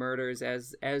to the murders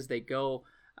as they go,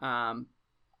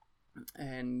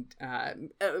 and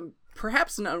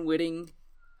perhaps an unwitting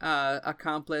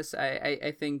accomplice.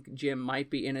 I think Jim might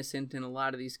be innocent in a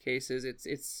lot of these cases.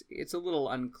 It's a little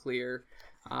unclear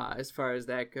as far as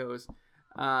that goes.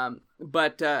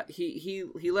 But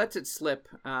he lets it slip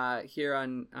here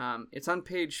on it's on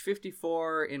page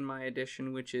 54 in my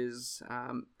edition, which is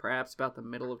perhaps about the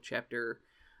middle of chapter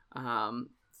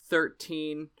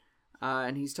 13,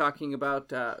 and he's talking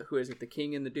about who is it, the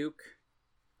King and the Duke?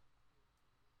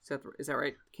 Is that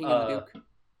right? King and the Duke.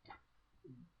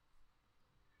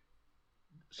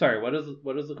 Sorry, what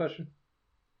is the question?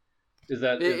 Is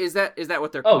that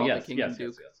what they're called? Oh, yes, the King yes, and the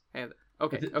Duke? yes.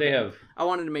 Okay. They have. I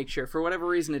wanted to make sure. For whatever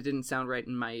reason, it didn't sound right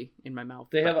in my mouth.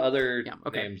 They have other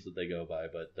names that they go by,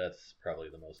 but that's probably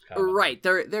the most common. Right.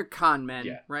 They're con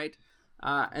men, right?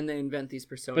 And they invent these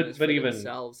personas for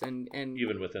themselves, and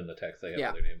even within the text, they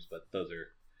have other names. But those are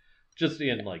just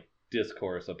in like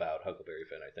discourse about Huckleberry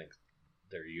Finn. I think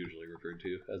they're usually referred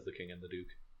to as the King and the Duke.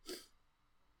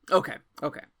 Okay.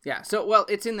 Yeah. So, well,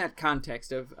 it's in that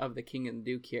context of the King and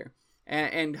the Duke here.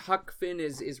 And Huck Finn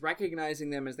is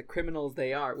recognizing them as the criminals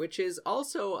they are, which is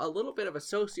also a little bit of a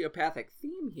sociopathic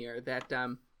theme here, that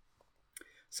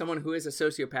someone who is a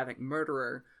sociopathic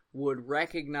murderer would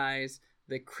recognize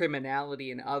the criminality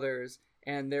in others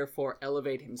and therefore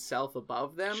elevate himself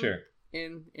above them. Sure.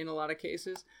 In a lot of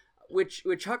cases, which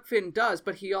Huck Finn does,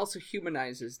 but he also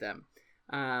humanizes them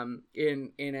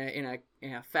in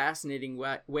a fascinating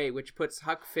way, which puts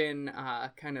Huck Finn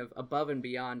kind of above and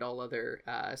beyond all other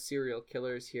serial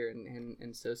killers here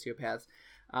and sociopaths.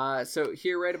 So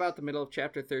here, right about the middle of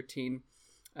chapter 13,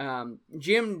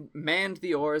 Jim manned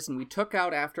the oars, and we took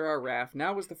out after our raft.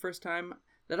 Now was the first time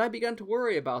that I begun to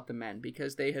worry about the men,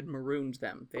 because they had marooned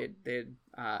them. They'd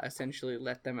essentially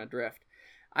let them adrift.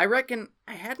 I reckon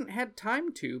I hadn't had time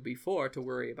before to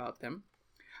worry about them.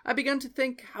 I began to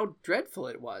think how dreadful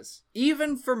it was,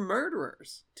 even for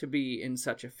murderers, to be in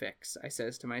such a fix. I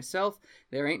says to myself,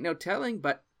 there ain't no telling,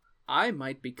 but I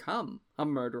might become a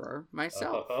murderer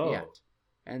myself yet.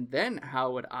 And then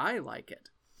how would I like it?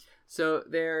 So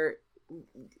they're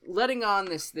letting on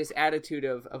this attitude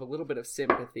of a little bit of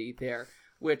sympathy there,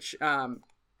 which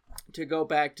to go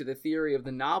back to the theory of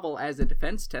the novel as a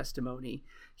defense testimony,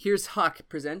 here's Huck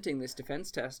presenting this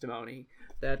defense testimony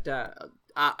that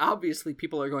obviously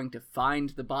people are going to find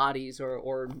the bodies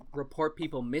or report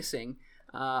people missing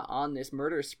on this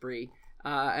murder spree.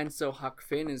 And so Huck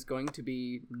Finn is going to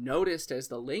be noticed as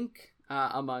the link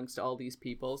amongst all these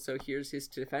people. So here's his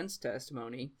defense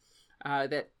testimony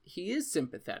that he is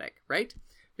sympathetic, right?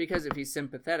 Because if he's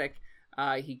sympathetic,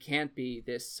 he can't be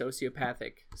this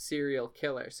sociopathic serial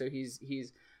killer. So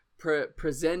he's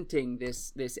presenting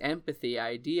this empathy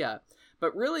idea.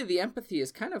 But really the empathy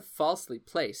is kind of falsely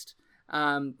placed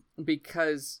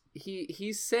because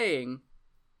he's saying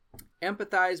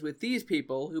empathize with these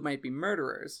people who might be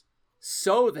murderers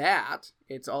so that,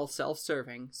 it's all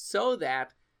self-serving, so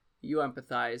that you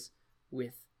empathize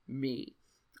with me.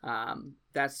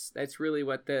 That's really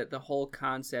what the whole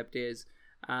concept is.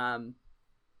 And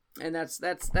that's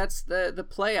the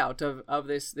play out of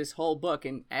this whole book.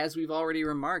 And as we've already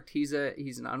remarked, he's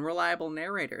an unreliable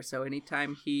narrator. So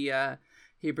anytime he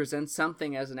presents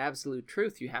something as an absolute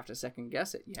truth, you have to second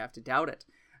guess it. You have to doubt it.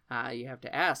 You have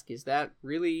to ask, is that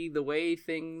really the way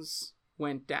things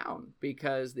went down?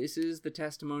 Because this is the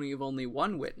testimony of only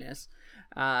one witness,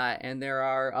 and there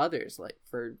are others. Like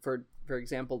for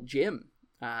example, Jim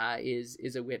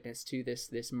is a witness to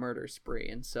this murder spree,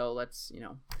 and so let's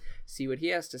see what he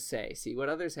has to say, see what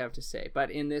others have to say.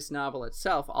 But in this novel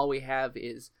itself, all we have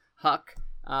is Huck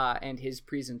and his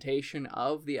presentation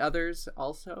of the others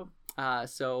also.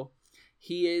 So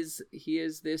he is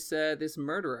this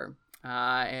murderer,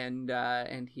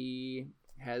 and he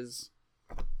has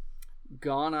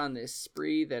gone on this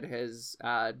spree that has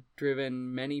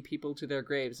driven many people to their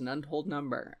graves, an untold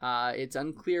number. It's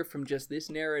unclear from just this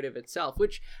narrative itself,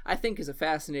 which I think is a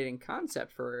fascinating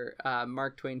concept for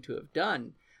Mark Twain to have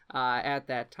done at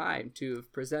that time, to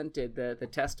have presented the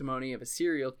testimony of a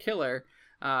serial killer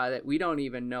that we don't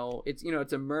even know. It's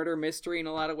it's a murder mystery in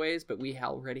a lot of ways, but we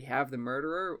already have the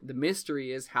murderer. The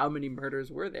mystery is how many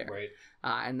murders were there, right?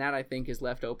 And that, I think, is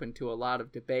left open to a lot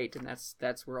of debate, and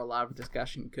that's where a lot of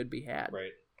discussion could be had.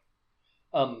 Right.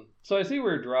 So I see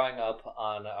we're drawing up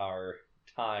on our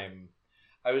time.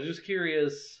 I was just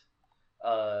curious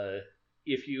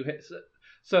if you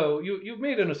so you've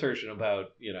made an assertion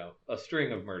about a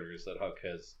string of murders that Huck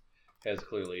has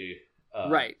clearly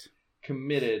right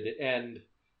committed, and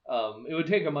it would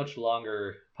take a much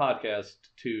longer podcast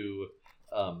to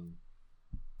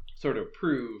sort of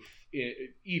prove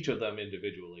each of them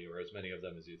individually, or as many of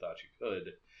them as you thought you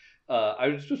could. I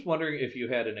was just wondering if you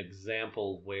had an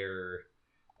example where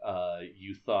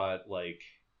you thought, like,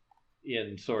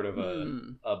 in sort of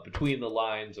a between the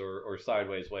lines or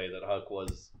sideways way, that Huck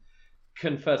was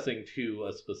confessing to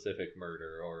a specific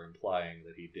murder or implying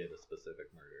that he did a specific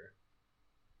murder.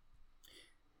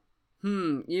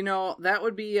 That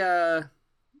would be a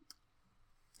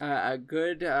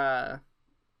good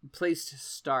place to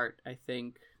start, I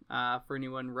think, for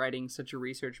anyone writing such a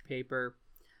research paper.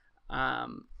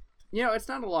 It's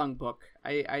not a long book.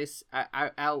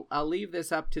 I'll leave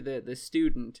this up to the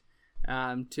student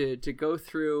to go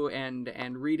through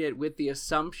and read it with the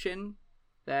assumption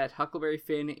that Huckleberry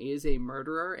Finn is a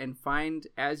murderer, and find,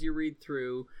 as you read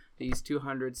through these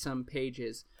 200 some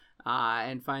pages,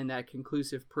 and find that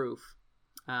conclusive proof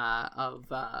of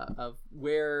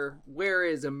where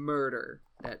is a murder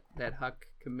that Huck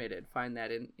committed. Find that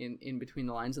in between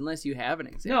the lines, unless you have an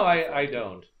example. No, I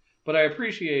don't. But I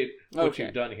appreciate what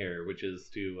you've done here, which is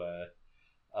to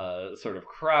sort of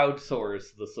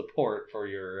crowdsource the support for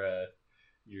your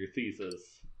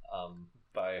thesis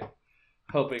by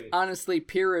hoping. Honestly,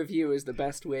 peer review is the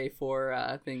best way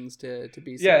for things to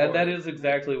be supported. Yeah, and that is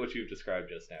exactly what you've described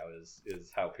just now,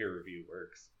 is how peer review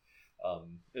works.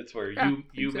 It's where you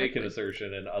exactly make an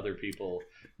assertion and other people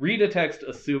read a text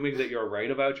assuming that you're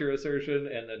right about your assertion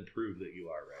and then prove that you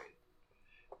are right.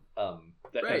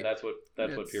 Right. And that's what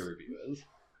peer review is.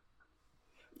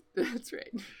 That's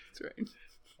right.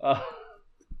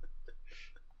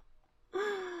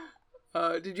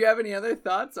 Did you have any other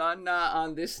thoughts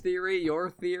on this theory, your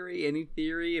theory, any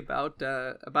theory about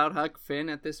Huck Finn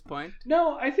at this point?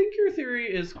 No, I think your theory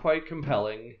is quite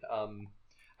compelling.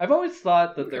 I've always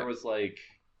thought that there was, like,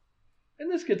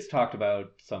 and this gets talked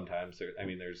about sometimes.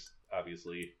 There's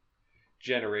obviously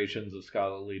generations of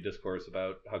scholarly discourse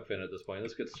about Huck Finn at this point.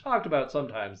 This gets talked about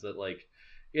sometimes, that, like,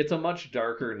 it's a much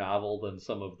darker novel than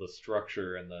some of the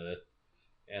structure and the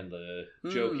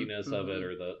jokiness of it,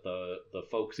 or the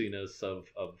folksiness of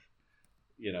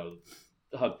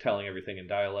Huck telling everything in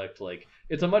dialect. Like,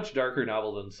 it's a much darker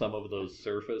novel than some of those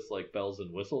surface, like, bells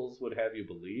and whistles would have you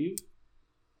believe.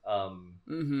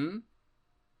 Mm-hmm.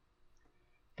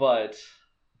 But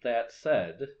that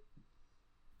said,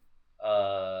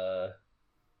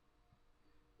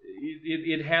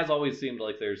 it has always seemed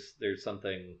like there's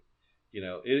something,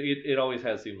 it always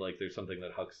has seemed like there's something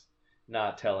that Huck's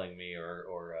not telling me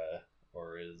or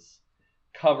is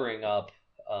covering up.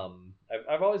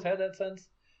 I've always had that sense.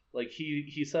 Like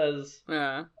he says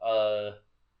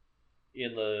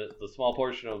in the small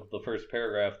portion of the first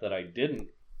paragraph that I didn't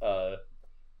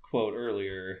quote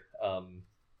earlier, Huck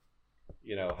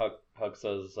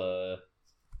says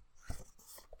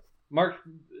Mark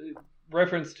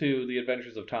reference to The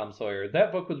Adventures of Tom Sawyer.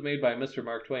 That book was made by Mr.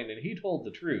 Mark Twain, and he told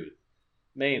the truth.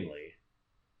 Mainly,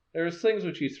 there was things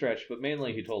which he stretched, but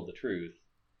mainly he told the truth.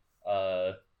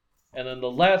 And then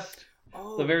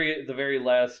the very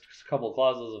last couple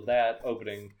clauses of that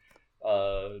opening,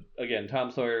 again,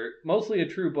 Tom Sawyer, mostly a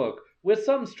true book with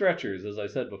some stretchers, as I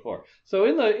said before. So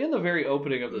in the very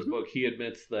opening of this book, he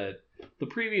admits that the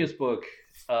previous book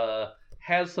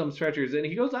has some stretchers, and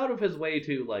he goes out of his way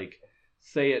to like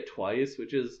say it twice,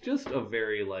 which is just a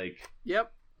very like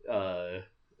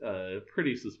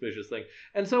pretty suspicious thing.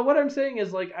 And so what I'm saying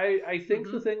is like I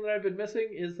think the thing that I've been missing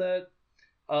is that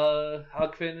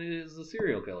Huck Finn is a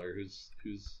serial killer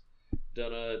who's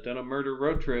done a murder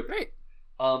road trip. Right.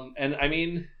 And I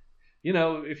mean,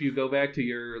 if you go back to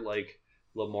your like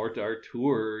Le Morte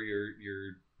d'Arthur,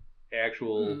 your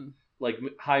actual like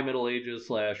high Middle Ages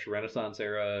 / Renaissance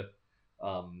era,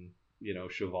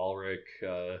 chivalric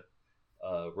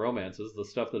romances, the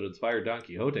stuff that inspired Don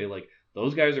Quixote, like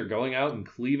those guys are going out and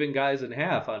cleaving guys in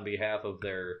half on behalf of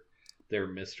their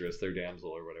mistress, their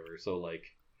damsel, or whatever. So like,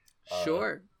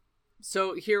 sure.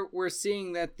 So here we're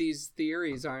seeing that these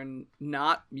theories are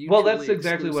not mutually well, that's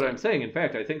exactly exclusive. what I'm saying. In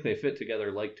fact, I think they fit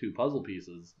together like two puzzle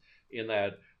pieces. In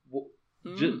that,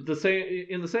 in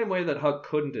the same way that Huck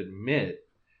couldn't admit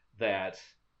that,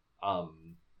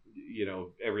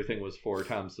 everything was for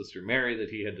Tom's sister Mary, that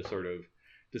he had to sort of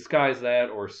disguise that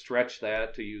or stretch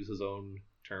that, to use his own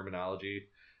terminology.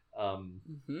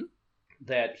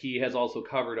 That he has also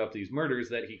covered up these murders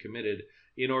that he committed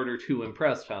in order to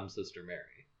impress Tom's sister Mary.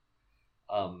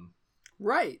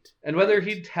 Right. And whether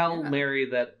he'd tell Mary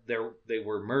that they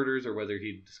were murders, or whether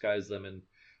he'd disguise them in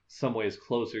some ways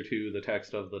closer to the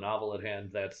text of the novel at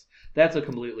hand, that's a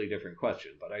completely different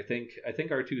question. But I think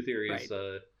our two theories,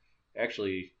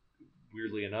 actually,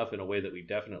 weirdly enough, in a way that we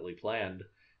definitely planned,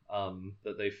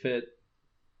 that they fit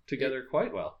together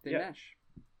quite well. They mesh.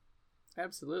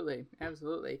 Absolutely.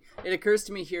 It occurs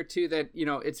to me here too that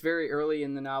it's very early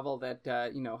in the novel that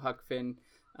Huck Finn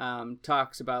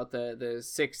talks about the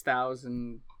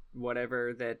 6,000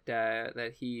 whatever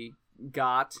that he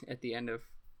got at the end of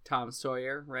Tom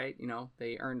Sawyer, right?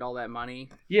 They earned all that money.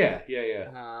 Yeah.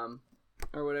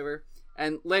 Or whatever.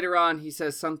 And later on, he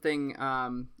says something.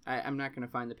 I'm not going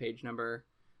to find the page number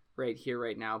right here,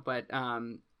 right now, but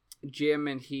Jim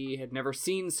and he had never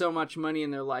seen so much money in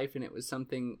their life, and it was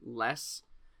something less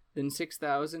than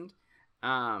 6,000,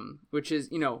 which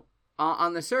is,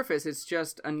 on the surface, it's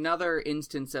just another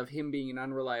instance of him being an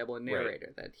unreliable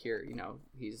narrator. Right. That here,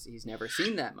 he's never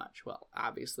seen that much. Well,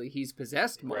 obviously, he's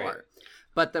possessed more. Right.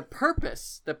 But the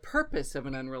purpose of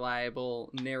an unreliable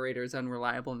narrator's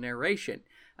unreliable narration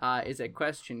is a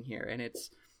question here, and it's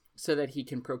so that he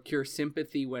can procure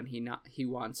sympathy when he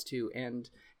wants to, and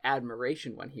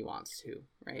admiration when he wants to,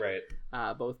 right?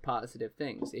 Both positive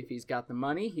things. If he's got the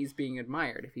money, he's being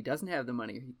admired. If he doesn't have the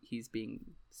money, he's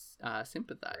being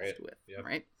sympathized with,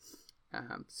 right?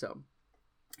 So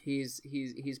he's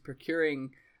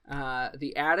procuring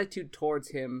the attitude towards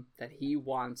him that he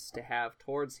wants to have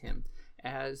towards him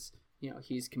as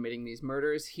he's committing these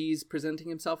murders. He's presenting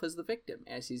himself as the victim.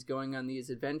 As he's going on these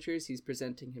adventures, he's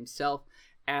presenting himself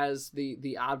as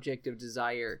the object of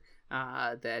desire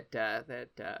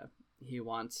that he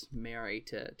wants Mary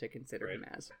to consider him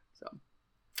as. So,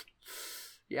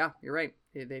 yeah, you're right.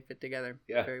 They fit together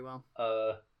very well.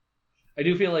 I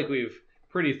do feel like we've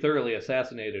pretty thoroughly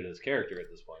assassinated his character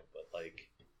at this point, but like...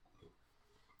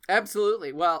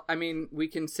 Absolutely. Well, I mean, we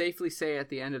can safely say at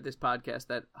the end of this podcast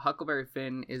that Huckleberry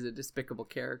Finn is a despicable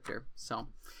character. So,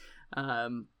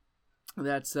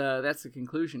 that's the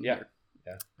conclusion here.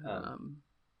 Yeah.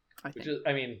 Which is, is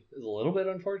a little bit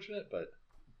unfortunate, but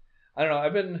I don't know.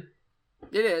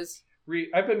 It is.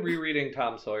 I've been rereading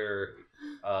Tom Sawyer,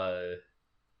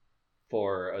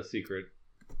 for a secret.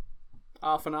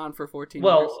 Off and on for 14 years.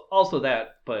 Well, also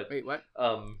that, but wait, what?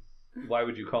 Why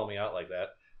would you call me out like that?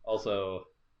 Also,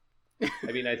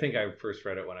 I think I first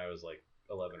read it when I was like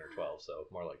 11 or 12, so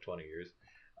more like 20 years.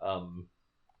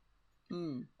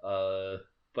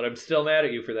 But I'm still mad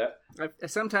at you for that. I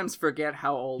sometimes forget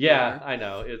how old. Yeah, I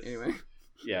know. Anyway.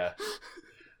 Yeah,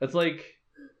 it's like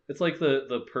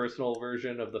the personal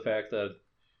version of the fact that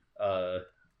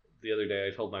the other day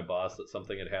I told my boss that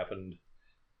something had happened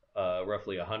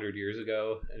roughly 100 years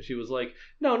ago, and she was like,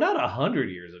 "No, not 100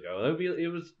 years ago. It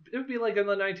would be like in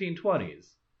the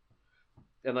 1920s."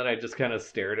 And then I just kind of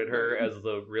stared at her as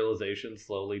the realization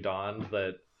slowly dawned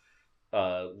that,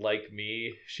 like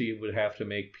me, she would have to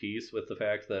make peace with the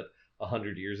fact that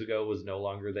 100 years ago was no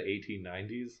longer the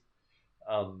 1890s.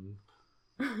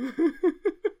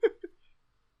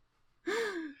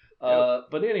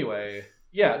 But anyway,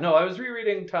 yeah, no, I was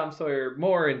rereading Tom Sawyer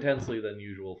more intensely than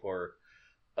usual for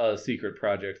a secret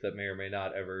project that may or may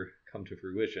not ever come to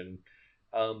fruition.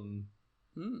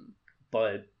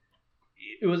 But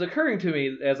it was occurring to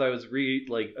me as I was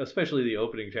especially the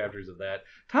opening chapters of that,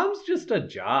 Tom's just a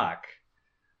jock.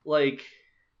 Like,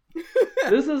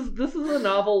 this is a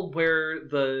novel where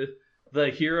the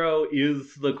hero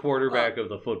is the quarterback of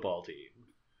the football team.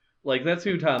 Like, that's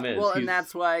who Tom is. Well, and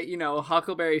that's why,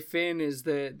 Huckleberry Finn is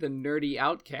the nerdy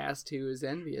outcast who is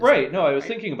envious. Right. No, I was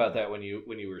thinking about that when you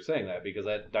were saying that, because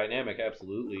that dynamic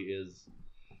absolutely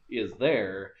is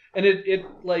there. And it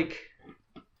like,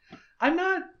 I'm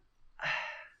not...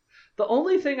 The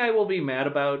only thing I will be mad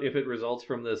about if it results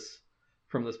from this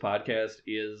podcast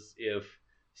is if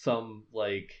some,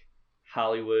 like,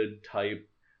 Hollywood type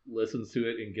listens to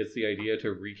it and gets the idea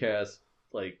to recast,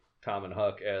 like, Tom and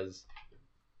Huck as,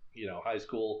 high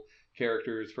school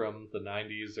characters from the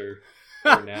 90s or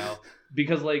now.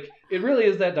 Because, like, it really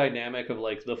is that dynamic of,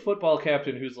 like, the football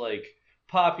captain who's, like,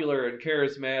 popular and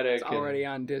charismatic. It's already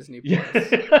on Disney+.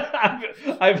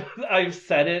 I've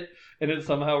said it, and it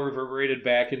somehow reverberated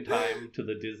back in time to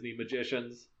the Disney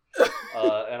magicians.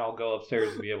 And I'll go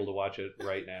upstairs and be able to watch it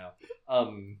right now.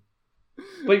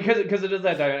 But because it is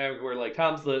that dynamic where, like,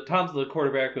 Tom's the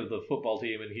quarterback of the football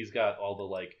team, and he's got all the,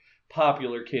 like,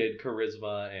 popular kid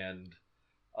charisma and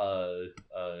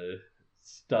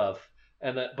stuff,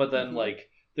 but then like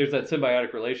there's that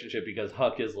symbiotic relationship because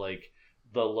Huck is like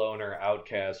the loner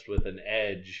outcast with an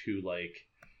edge who, like,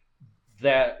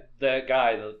 that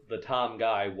guy, the Tom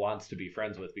guy, wants to be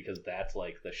friends with because that's,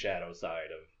 like, the shadow side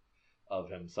of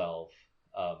himself.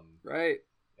 Right.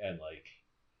 And, like,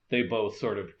 they both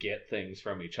sort of get things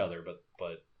from each other,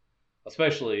 but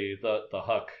especially the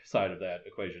Huck side of that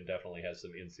equation definitely has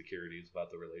some insecurities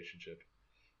about the relationship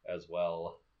as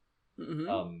well.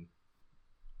 Mm-hmm.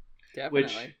 Definitely.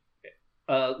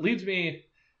 Which leads me,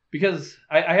 because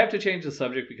I have to change the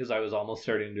subject because I was almost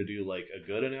starting to do, like, a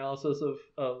good analysis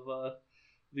of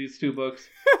these two books.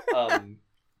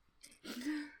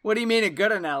 What do you mean a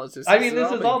good analysis? I mean, this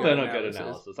has all been a good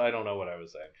analysis. I don't know what I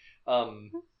was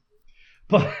saying.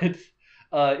 But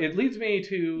it leads me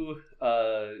to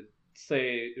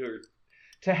say, or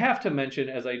to have to mention,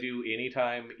 as I do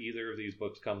anytime either of these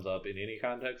books comes up in any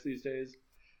context these days,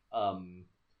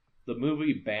 the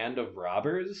movie Band of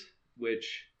Robbers,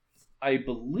 which I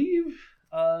believe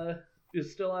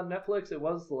is still on Netflix. It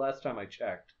was the last time I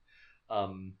checked.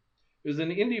 It was an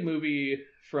indie movie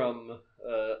from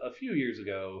a few years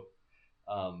ago,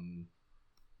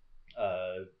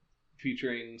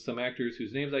 featuring some actors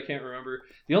whose names I can't remember.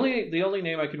 The only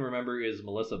name I can remember is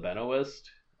Melissa Benoist,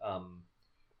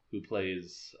 who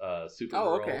plays Supergirl.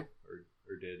 Oh, okay.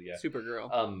 Or did, yeah. Supergirl.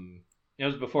 It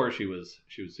was before she was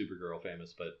Supergirl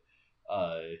famous, but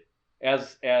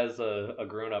as a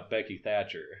grown up Becky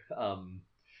Thatcher,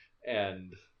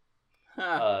 and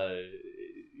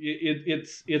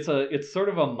it's sort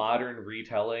of a modern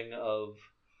retelling of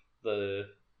the,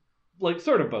 like,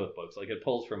 sort of both books. Like, it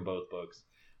pulls from both books,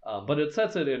 but it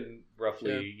sets it in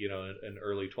roughly an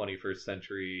early 21st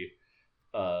century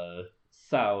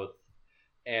South,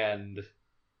 and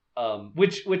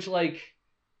which like,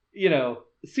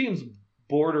 seems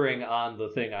bordering on the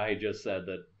thing I just said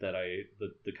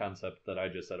the concept that I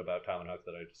just said about Tom and Huck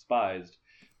that I despised,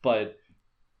 but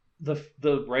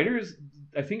the writers,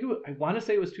 I want to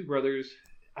say it was two brothers.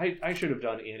 I should have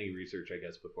done any research, I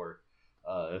guess, before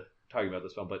talking about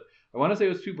this film, but I want to say it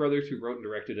was two brothers who wrote and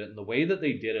directed it, and the way that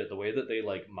they did it, the way that they,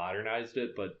 like, modernized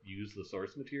it but used the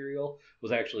source material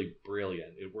was actually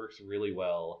brilliant. It works really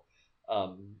well.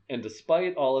 And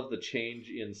despite all of the change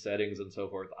in settings and so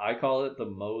forth, I call it the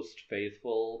most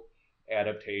faithful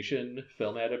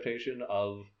film adaptation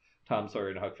of Tom Sawyer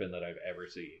and Huck Finn that I've ever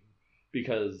seen.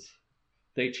 Because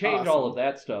they change all of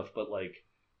that stuff, but, like,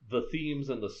 the themes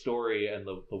and the story and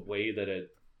the way that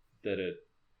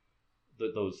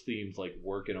those themes, like,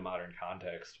 work in a modern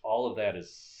context, all of that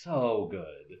is so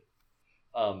good.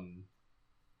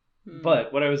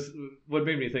 But what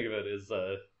made me think of it is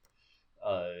the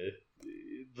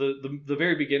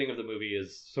very beginning of the movie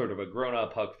is sort of a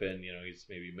grown-up Huck Finn, he's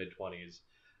maybe mid-20s,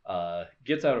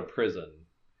 gets out of prison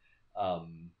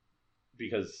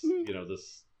because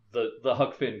the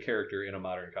Huck Finn character in a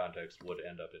modern context would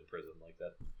end up in prison. Like,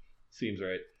 that seems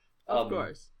right. Of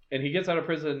course. And he gets out of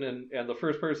prison, and the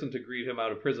first person to greet him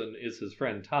out of prison is his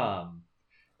friend Tom,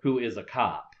 who is a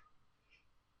cop.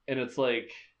 And it's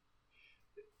like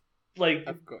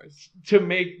of course, to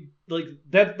make like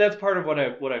that's part of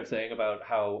what I'm saying about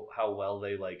how well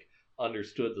they like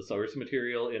understood the source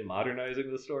material in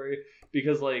modernizing the story,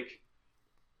 because like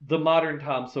the modern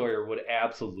Tom Sawyer would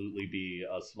absolutely be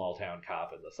a small town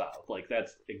cop in the South. Like,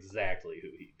 that's exactly who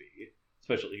he'd be,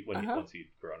 especially when once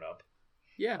he'd grown up.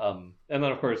 Yeah. And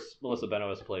then of course Melissa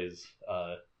Benoist plays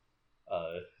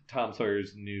Tom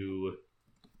Sawyer's new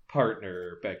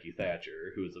partner, Becky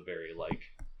Thatcher, who is a very like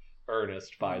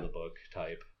earnest, by the book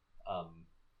type.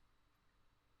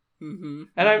 And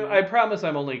I promise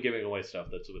I'm only giving away stuff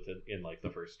that's in like the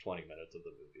first 20 minutes of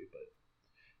the movie, but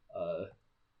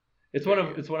it's one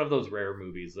of those rare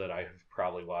movies that I have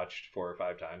probably watched 4 or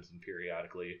 5 times and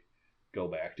periodically go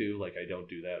back to. Like, I don't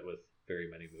do that with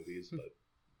very many movies, but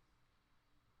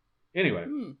anyway.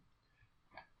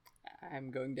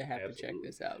 I'm going to have to check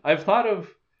this out. I've thought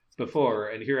of before,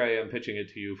 and here I am pitching it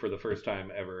to you for the first time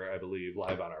ever, I believe,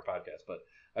 live on our podcast, but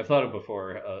I've thought of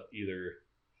before either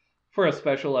for a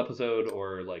special episode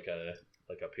or like a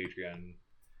Patreon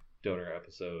donor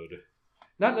episode.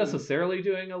 Not necessarily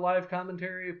doing a live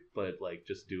commentary, but like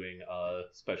just doing a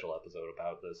special episode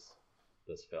about this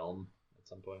film at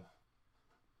some point.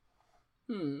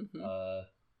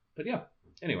 But yeah,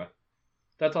 anyway,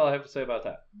 that's all I have to say about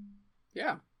that.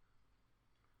 Yeah.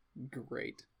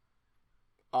 Great.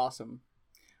 Awesome.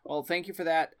 Well, thank you for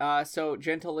that. So,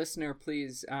 gentle listener,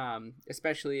 please,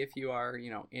 especially if you are,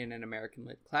 in an American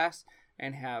Lit class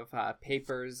and have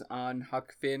papers on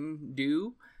Huck Finn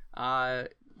due,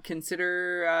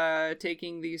 consider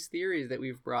taking these theories that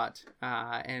we've brought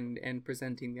and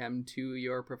presenting them to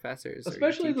your professors.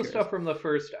 Especially the stuff from the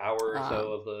first hour or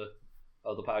so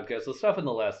of the podcast. The stuff in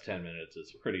the last 10 minutes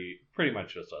is pretty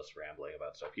much just us rambling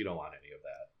about stuff. You don't want any of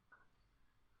that.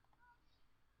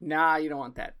 Nah, you don't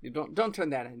want that. You don't turn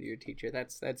that into your teacher.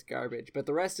 That's garbage. But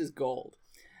the rest is gold.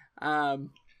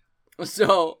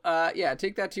 So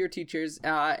take that to your teachers.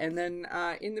 And then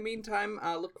in the meantime,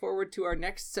 look forward to our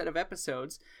next set of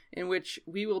episodes in which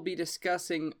we will be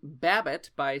discussing Babbitt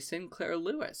by Sinclair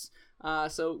Lewis.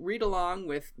 So read along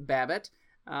with Babbitt.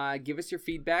 Give us your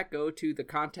feedback. Go to the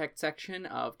contact section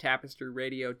of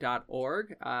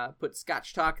tapestryradio.org. Put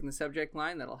Scotch Talk in the subject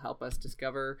line. That'll help us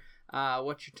discover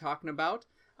what you're talking about.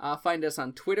 Find us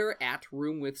on Twitter at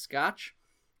Room with Scotch,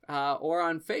 or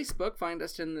on Facebook. Find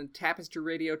us in the Tapestry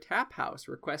Radio Tap House.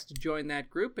 Request to join that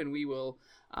group, and we will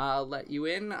let you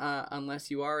in,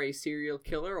 unless you are a serial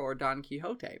killer or Don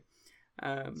Quixote.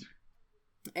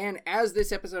 And as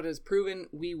this episode has proven,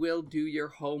 we will do your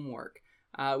homework.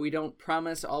 We don't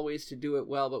promise always to do it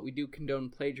well, but we do condone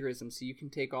plagiarism, so you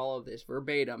can take all of this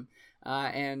verbatim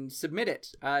and submit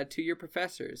it to your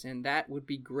professors, and that would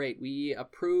be great. We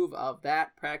approve of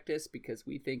that practice because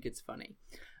we think it's funny.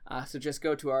 So just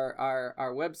go to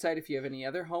our website if you have any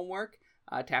other homework,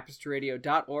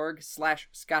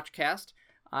 tapestryradio.org/scotchcast,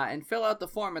 and fill out the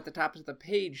form at the top of the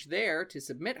page there to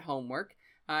submit homework,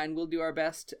 and we'll do our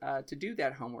best to do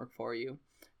that homework for you,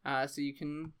 so you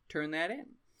can turn that in.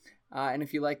 And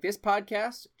if you like this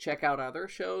podcast, check out other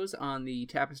shows on the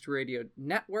Tapestry Radio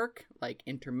Network, like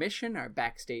Intermission, our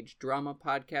backstage drama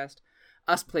podcast,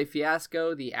 Us Play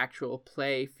Fiasco, the actual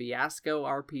play Fiasco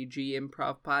RPG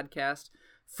improv podcast,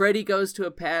 Freddy Goes to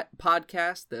a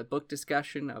Podcast, the book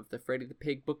discussion of the Freddy the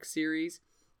Pig book series,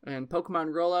 and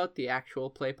Pokemon Rollout, the actual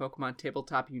play Pokemon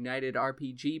Tabletop United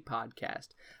RPG podcast.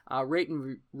 Rate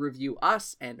and review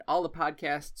us and all the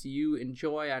podcasts you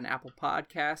enjoy on Apple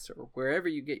Podcasts or wherever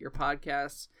you get your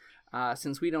podcasts.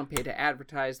 Since we don't pay to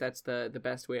advertise, that's the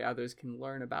best way others can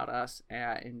learn about us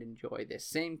and enjoy this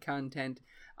same content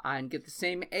and get the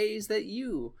same A's that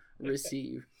you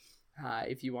receive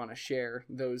if you want to share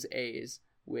those A's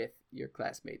with your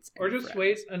classmates and or just friends.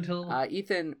 Wait until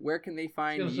Ethan, where can they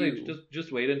find you?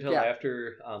 Just wait until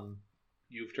after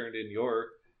you've turned in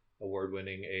your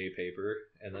award-winning A paper,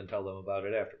 and then tell them about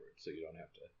it afterwards, so you don't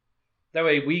have to. That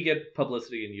way we get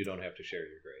publicity and you don't have to share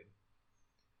your grade.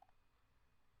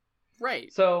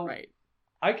 Right. So right.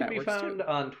 I can be found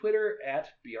on Twitter at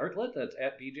Bjartlett. That's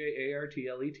at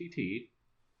BJARTLETT.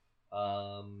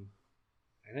 I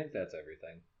think that's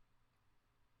everything.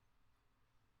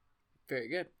 Very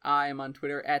good. I am on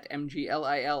Twitter at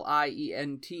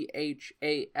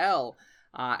MGLILIENTHAL.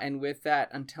 And with that,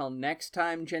 until next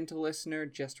time, gentle listener,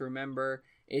 just remember,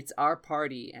 it's our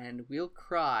party, and we'll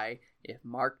cry if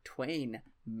Mark Twain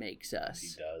makes us.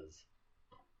 He does.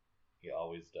 He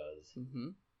always does. Mm-hmm.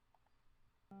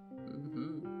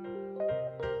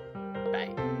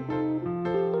 Bye.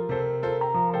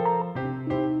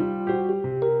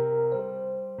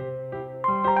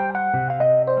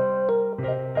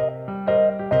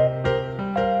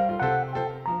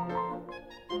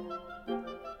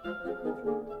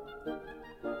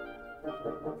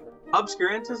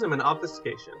 Obscurantism and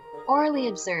obfuscation. Orally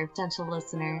observed, gentle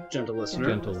listener. Gentle listener.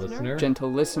 Gentle listener.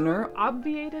 Gentle listener,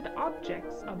 Obviated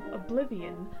objects of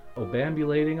oblivion,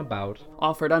 Obambulating about.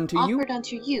 offered unto you Offered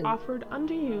unto you. offered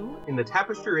unto you In the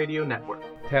Tapestry Radio Network.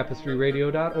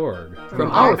 Tapestryradio.org.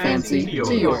 from our fancy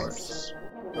to yours.